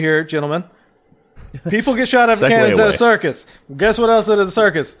segue here, gentlemen. People get shot out of cannons at a circus. Guess what else at a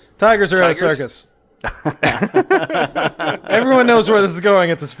circus? Tigers are at a circus. Everyone knows where this is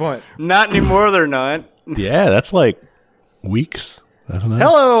going at this point. Not anymore, they're not. Yeah, that's like weeks. I don't know.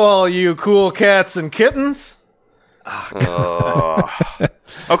 Hello, all you cool cats and kittens.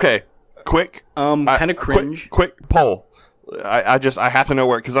 Okay, quick. Kind of cringe. Quick poll. I have to know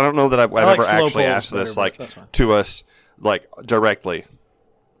where, because I don't know that I've ever actually asked this to us directly.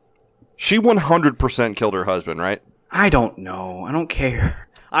 She 100% killed her husband, right? I don't know. I don't care.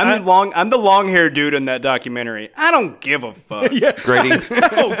 I'm the long-haired dude in that documentary. I don't give a fuck. Yeah. Grady?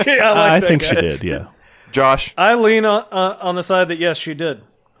 Okay, I think guy. she did, yeah. Josh? I lean on the side that yes, she did.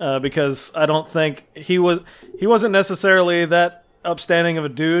 because I don't think he wasn't necessarily that upstanding of a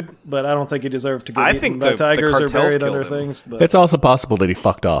dude, but I don't think he deserved to get eaten by tigers or buried under things. But it's also possible that he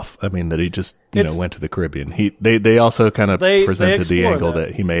fucked off. I mean, that he just went to the Caribbean. They also kind of presented the angle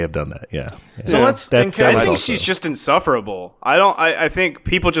that he may have done that. Yeah. So let's. I think she's just insufferable. I think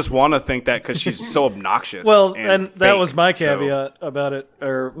people just want to think that because she's so obnoxious. Well, and that was my caveat about it,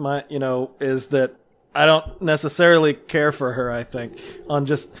 or my is that I don't necessarily care for her. I think on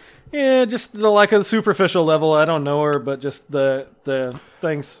just like a superficial level. I don't know her, but just the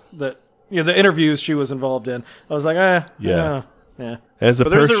things that the interviews she was involved in. I was like, yeah. As a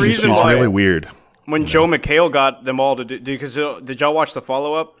person, she's really weird. When Joe McHale got them all to do, because did y'all watch the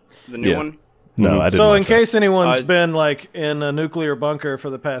follow up, the new one? No, I didn't. So, in case anyone's been like in a nuclear bunker for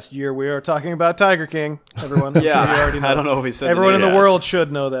the past year, we are talking about Tiger King. Everyone, yeah, sure you already know. I don't know if we said everyone in the world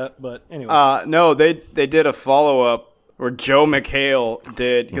should know that, but anyway. No, they did a follow up. Where Joe McHale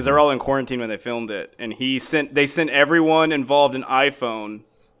did, because they're all in quarantine when they filmed it, and they sent everyone involved an iPhone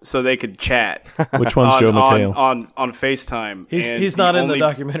so they could chat. Which one's Joe McHale? On FaceTime. He's not in the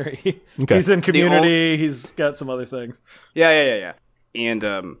documentary. Okay. He's in Community. He's got some other things. Yeah.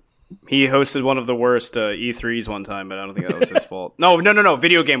 And he hosted one of the worst E3s one time, but I don't think that was his fault. No,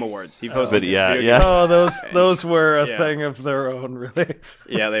 Video Game Awards. He posted. Oh, those were a thing of their own, really.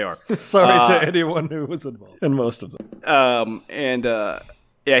 Yeah, they are. Sorry to anyone who was involved in most of them.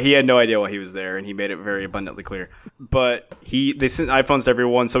 He had no idea why he was there, and he made it very abundantly clear. But they sent iPhones to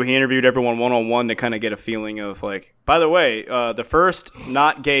everyone, so he interviewed everyone one-on-one to kind of get a feeling of like, by the way, the first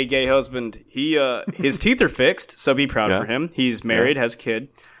not gay husband, his teeth are fixed, so be proud for him. He's married, has a kid.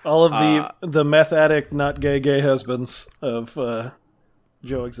 All of the meth addict, not gay husbands of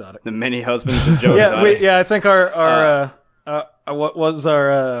Joe Exotic. The many husbands of Joe Exotic. I think our what was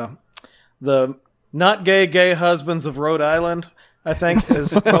our the not gay husbands of Rhode Island. I think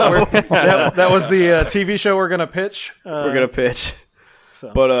is what that was the TV show we're gonna pitch. But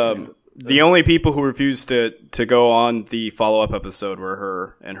the only people who refused to go on the follow-up episode were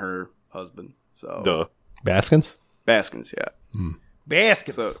her and her husband. So Baskins, yeah.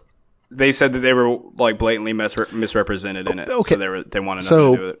 Baskins. So they said that they were like blatantly misrepresented in it. Okay. So they wanted nothing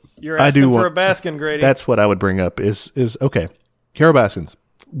to do with it. You're asking for a Baskin, Grady. That's what I would bring up. Is okay. Carol Baskins,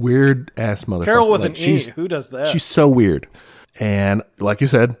 weird ass motherfucker. Carol with an E. Who does that? She's so weird, and like you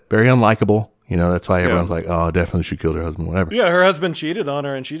said, very unlikable. That's why everyone's like, "Oh, definitely she killed her husband." Whatever. Yeah, her husband cheated on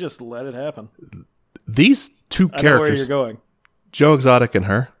her, and she just let it happen. These two I characters, know where you're going. Joe Exotic and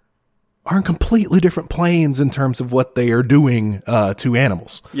her, are on completely different planes in terms of what they are doing to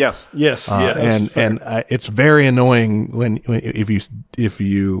animals. Yes. And it's very annoying when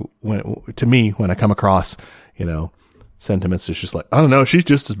to me when I come across sentiments. It's just like, oh no, she's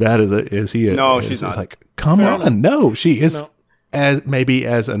just as bad as he is. No, she's not. Like, come on, no, she is maybe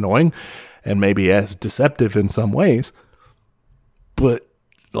as annoying and maybe as deceptive in some ways, but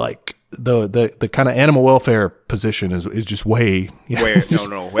like. The kind of animal welfare position is just way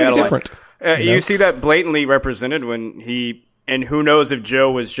different. You see that blatantly represented when and who knows if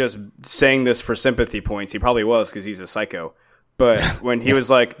Joe was just saying this for sympathy points. He probably was because he's a psycho. But when he was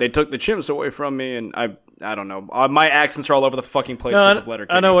like, they took the chimps away from me, and I don't know. My accents are all over the fucking place because of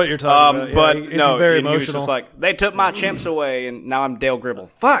Letterkenny. I know what you're talking about. But very emotional. He was just like, they took my chimps away, and now I'm Dale Gribble.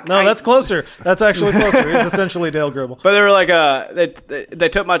 Fuck. No, that's closer. That's actually closer. He's essentially Dale Gribble. But they were like, they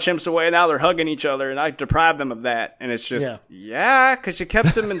took my chimps away, and now they're hugging each other, and I deprived them of that. And it's just, because you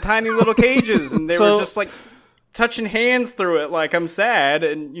kept them in tiny little cages, and they were just like touching hands through it like I'm sad,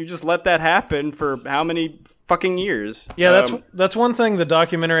 and you just let that happen for how many fucking years? Yeah, that's one thing the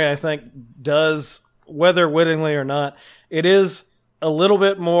documentary, I think, does, whether wittingly or not. It is a little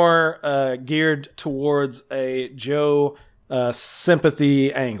bit more geared towards a Joe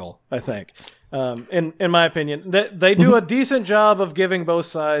sympathy angle, I think. In my opinion, they do a decent job of giving both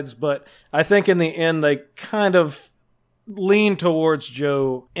sides, but I think in the end they kind of lean towards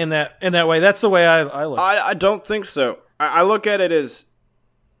Joe in that way. That's the way I look. I don't think so. I look at it as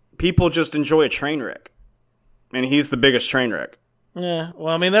people just enjoy a train wreck. And he's the biggest train wreck. Yeah,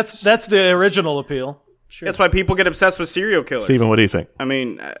 well, I mean, that's the original appeal. Sure. That's why people get obsessed with serial killers. Steven, what do you think? I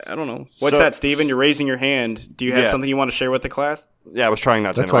mean, I don't know. What's that, Steven? You're raising your hand. Do you have something you want to share with the class? Yeah, I was trying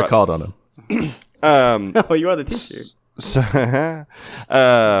not to interrupt. That's why I called on him. Oh, you are the teacher.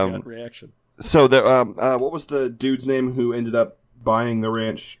 Reaction. So, what was the dude's name who ended up buying the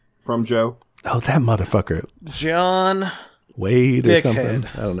ranch from Joe? Oh, that motherfucker. John Wade or something.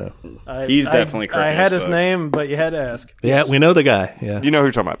 I don't know. He's definitely correct. I had his name, but you had to ask. Yeah, we know the guy. Yeah, you know who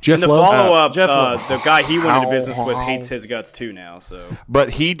you're talking about. Jeff In the Lowe? follow-up, the guy he went into business with hates his guts too now. So, but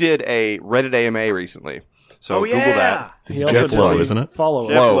he did a Reddit AMA recently. So Oh, Google yeah. that. He Jeff did Loeb, the isn't it? Follow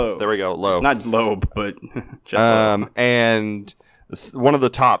Jeff up. Loeb. There we go. Loeb. Not Loeb, but Jeff Loeb. And one of the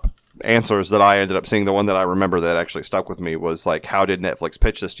top answers that I ended up seeing, the one that I remember that actually stuck with me, was like, how did Netflix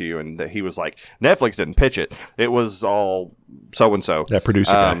pitch this to you? And he was like, Netflix didn't pitch it. It was all so-and-so. That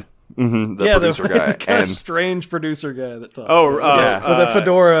producer guy. The Yeah, producer the guy. kind of And strange producer guy that talks. Oh, with a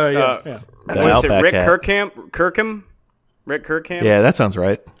fedora. Yeah. That What is it? Outback Rick hat. Kirkham? Rick Kirkham? Yeah, that sounds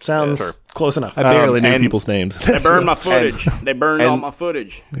right. Sounds Sure. close enough. I barely knew and- people's names. They burned my footage. They burned all and- my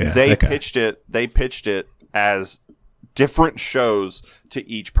footage. Yeah, they that guy. pitched it as different shows to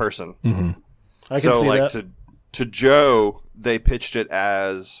each person. I can see like that. to Joe, they pitched it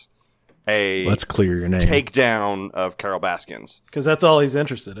as a Let's clear your name. takedown of Carol Baskins. Because that's all he's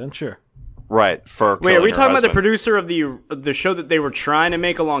interested in, sure. Right. For Wait, are killing we her talking about the husband. producer of the show that they were trying to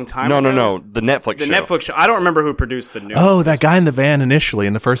make a long time No, ago? no. The Netflix The show. Netflix show. I don't remember who produced the new. Oh, that guy in the van initially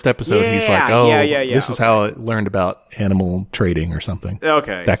in the first episode. He's Yeah, like, "Oh, yeah, this is how I learned about animal trading or something."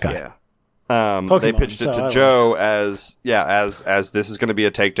 Okay. That guy. Yeah. They Pokemon, pitched it so to I Joe as this is going to be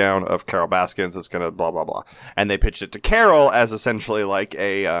a takedown of Carol Baskins. It's going to blah blah blah, and they pitched it to Carol as essentially like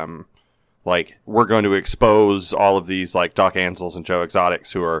a like, we're going to expose all of these like Doc Ansels and Joe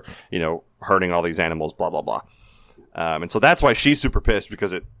Exotics who are hurting all these animals, blah blah blah, and so that's why she's super pissed,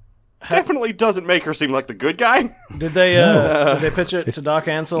 because it definitely doesn't make her seem like the good guy. Did they pitch it to Doc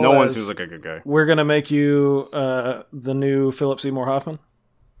Ansel? No one as, seems like a good guy. We're gonna make you the new Philip Seymour Hoffman.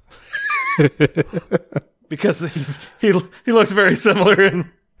 Because he looks very similar, and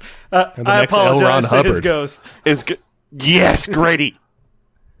I next L. Ron apologize to his Hubbard. ghost. Yes, Grady.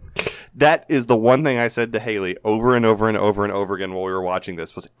 That is the one thing I said to Haley over and over and over and over again while we were watching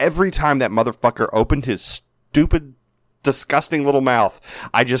this, was every time that motherfucker opened his stupid, disgusting little mouth,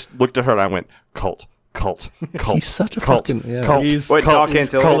 I just looked at her and I went, cult. He's such a cult, fucking yeah. cult. He's Wait, cult, Doc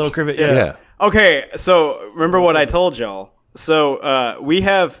Ansel? Hello, Crivet, yeah. Okay, so remember what I told y'all. So we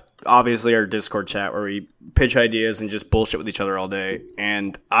have obviously our Discord chat where we pitch ideas and just bullshit with each other all day.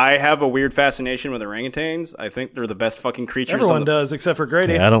 And I have a weird fascination with orangutans. I think they're the best fucking creatures. Everyone does, except for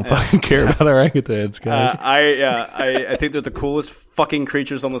Grady. Yeah, I don't fucking care about orangutans, guys. I think they're the coolest fucking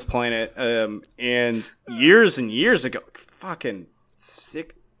creatures on this planet. And years ago, fucking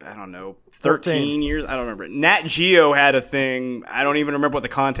sick. I don't know, 13 years. I don't remember. Nat Geo had a thing. I don't even remember what the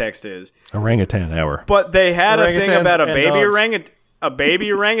context is. Orangutan hour. But they had a thing Orangutans about and dogs. a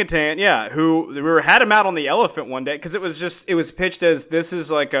baby orangutan, yeah, who had him out on the elephant one day because it was pitched as this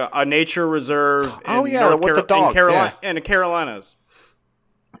is like a nature reserve. Oh, in yeah, North with the dog, in the Carolinas,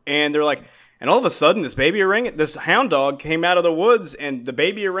 and they're like. And all of a sudden, this hound dog came out of the woods, and the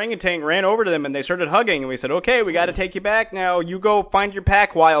baby orangutan ran over to them, and they started hugging. And we said, "Okay, we got to take you back now. You go find your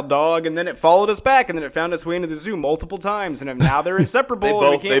pack, wild dog." And then it followed us back, and then it found its way into the zoo multiple times, and now they're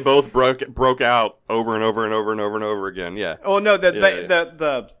inseparable. They both broke out over and over and over and over and over again. Yeah. Oh no,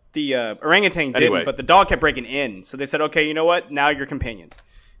 the orangutan didn't, Anyway. but the dog kept breaking in. So they said, "Okay, you know what? Now you're companions."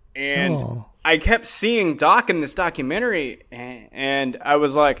 And Oh. I kept seeing Doc in this documentary, and I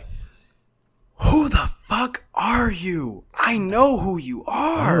was like, "Who the fuck are you? I know who you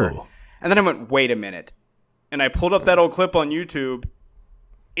are." Oh. And then I went, "Wait a minute," and I pulled up that old clip on YouTube,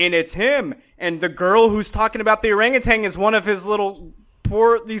 and it's him. And the girl who's talking about the orangutan is one of his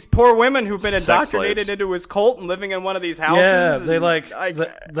these poor women who've been Sex indoctrinated slaves. into his cult and living in one of these houses. Yeah, they and like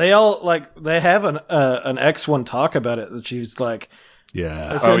they all like they have an ex one talk about it that she's like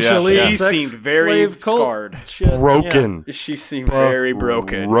Yeah. essentially yeah. She sex seemed very slave cult scarred. shit. Broken. She seemed very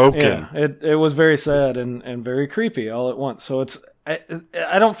broken. Broken. Yeah, it was very sad and very creepy all at once. So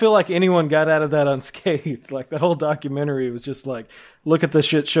I don't feel like anyone got out of that unscathed. Like that whole documentary was just like, look at the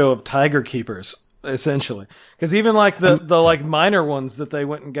shit show of tiger keepers, essentially. Because even like the like minor ones that they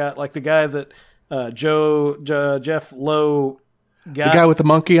went and got, like the guy that Jeff Lowe got. The guy with the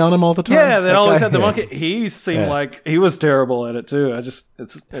monkey on him all the time? yeah, that always guy? had the Yeah. monkey. He seemed Yeah. like he was terrible at it too. It's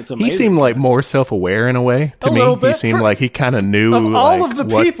amazing. He seemed like more self-aware in a way to A me. little He bit. seemed For- like he kind of knew of all like, of the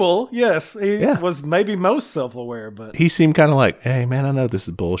what- people. Yes, he Yeah. was maybe most self-aware, but He seemed kind of like, hey man, I know this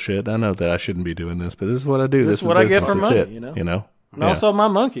is bullshit. I know that I shouldn't be doing this, but this is what I do. This is is what I get business. for It's money, it, you know? You know. and also my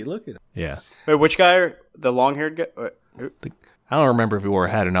monkey. Look at it. Yeah. Wait, which guy? The long-haired guy? I don't remember if he wore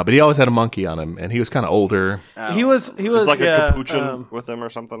a hat or not, but he always had a monkey on him, and he was kind of older. He was It's like yeah, a capuchin um, with him or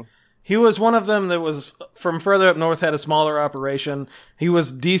something. he was one of them that was from further up north, had a smaller operation. He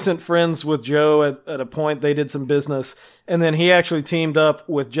was decent friends with Joe at a point. They did some business, and then he actually teamed up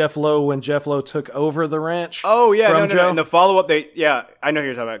with Jeff Lowe when Jeff Lowe took over the ranch. Oh yeah, from no. Joe. In the follow up, I know who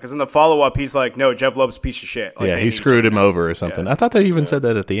you're talking about, because in the follow up, he's like, no, Jeff Lowe's a piece of shit. Like, Yeah, they he need screwed to- him over or something. I thought they even said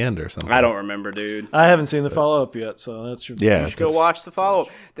that at the end or something. I don't remember, dude. I haven't seen the follow up yet, so that's your Yeah. You should go watch the follow up.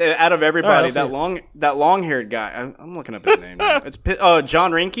 Out of everybody, All right, I'll that long haired guy. I'm looking up his name. Now. It's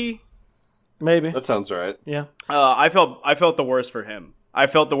John Rinke. maybe. That sounds right. Yeah. I felt the worst for him. I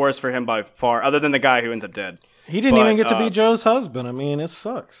felt the worst for him by far, other than the guy who ends up dead. He didn't But, even get to be Joe's husband. I mean, it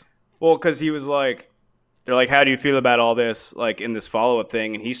sucks. Well, because he was like, they're like, how do you feel about all this, like, in this follow-up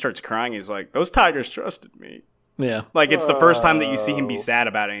thing? And he starts crying. He's like, those tigers trusted me. Yeah. Like, it's the first time that you see him be sad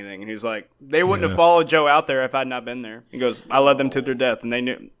about anything. And he's like, they wouldn't have followed Joe out there if I'd not been there. He goes, I led them to their death, and they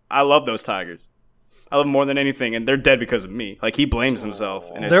knew. I love those tigers. I love them more than anything, and they're dead because of me. Like, he blames himself.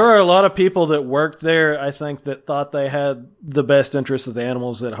 And it's, There are a lot of people that worked there, I think, that thought they had the best interests of the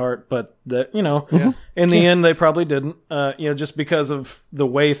animals at heart, but that, you know, in the end, they probably didn't, just because of the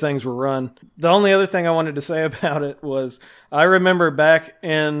way things were run. The only other thing I wanted to say about it was I remember back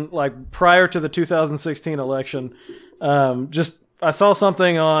in, like, prior to the 2016 election, I saw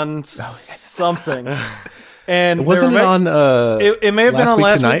something on something. And Wasn't it on? It may have been on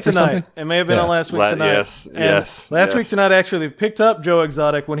Last Week or Tonight. something? It may have been on Last Week Tonight. Yes, And yes, Last Week yes. Tonight actually picked up Joe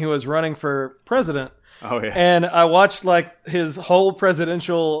Exotic when he was running for president. oh, yeah. And I watched like his whole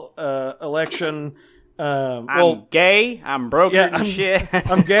presidential election. I'm gay. I'm broke and shit.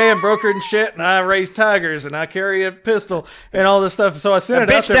 I'm gay and brokered and shit, and I raise tigers and I carry a pistol and all this stuff. So I sent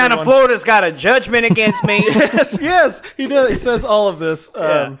The it out bitch to down in everyone. Florida's got a judgment against me. yes, he does. He says all of this.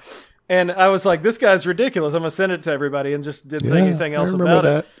 Yeah. And I was like, this guy's ridiculous. I'm going to send it to everybody, and just didn't think anything else I remember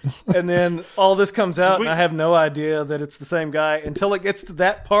about it. And then all this comes out, and I have no idea that it's the same guy until it gets to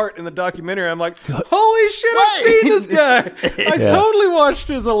that part in the documentary. I'm like, holy shit, I've seen this guy. I totally watched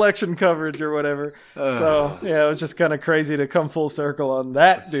his election coverage or whatever. So, yeah, it was just kind of crazy to come full circle on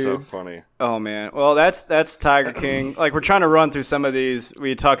that dude. So funny. Oh man, well that's Tiger King. Like, we're trying to run through some of these.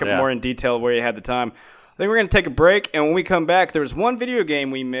 We talk more in detail where you had the time. I think we're going to take a break, and when we come back, there's one video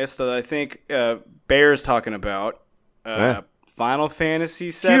game we missed that I think Bear's talking about. Final Fantasy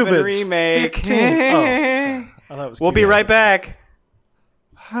VII Cubits Remake. 15. I thought it was We'll be Cubits. right back.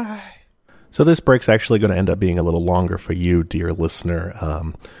 So this break's actually going to end up being a little longer for you, dear listener.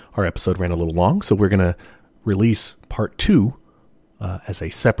 Our episode ran a little long, so we're going to release part 2 as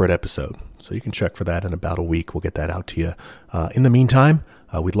a separate episode. So you can check for that in about a week. We'll get that out to you. In the meantime,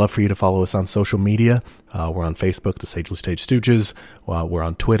 we'd love for you to follow us on social media. We're on Facebook, The Sagely Stage Stooges. We're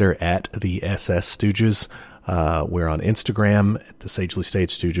on Twitter at the SS Stooges. We're on Instagram at The Sagely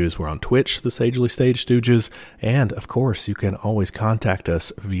Stage Stooges. We're on Twitch, The Sagely Stage Stooges. And, of course, you can always contact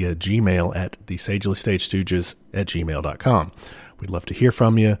us via Gmail at thesagelystagesstooges@gmail.com. We'd love to hear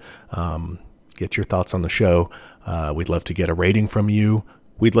from you. Get your thoughts on the show. We'd love to get a rating from you.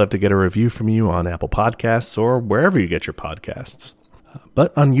 We'd love to get a review from you on Apple Podcasts or wherever you get your podcasts.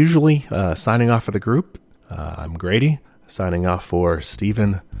 But unusually, signing off for the group, I'm Grady. Signing off for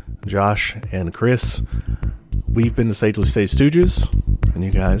Steven, Josh, and Chris. We've been the Sagely Stage Stooges, and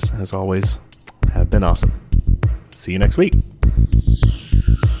you guys, as always, have been awesome. See you next week.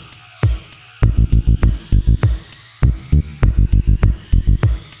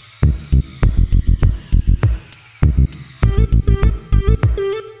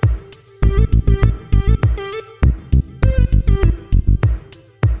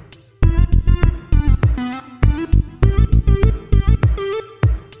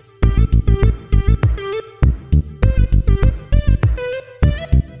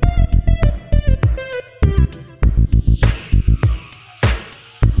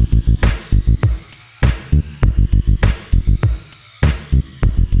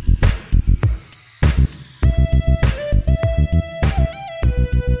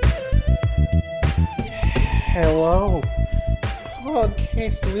 Hello,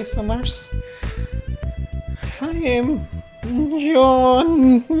 podcast listeners. I am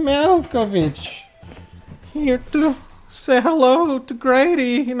John Malkovich, here to say hello to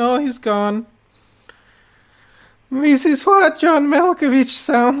Grady. You know, he's gone. This is what John Malkovich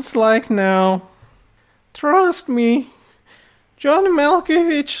sounds like now. Trust me, John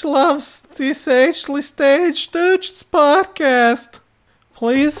Malkovich loves the Sagely Stage Stooges podcast.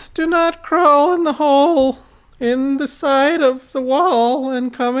 Please do not crawl in the hole in the side of the wall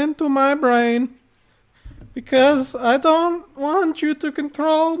and come into my brain. Because I don't want you to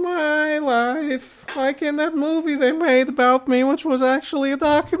control my life. Like in that movie they made about me, which was actually a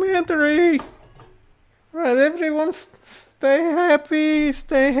documentary. Right, everyone stay happy,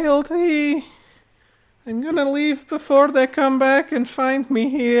 stay healthy. I'm gonna leave before they come back and find me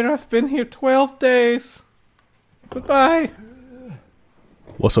here. I've been here 12 days. Goodbye.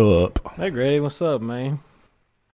 What's up? Hey, Grady, what's up, man?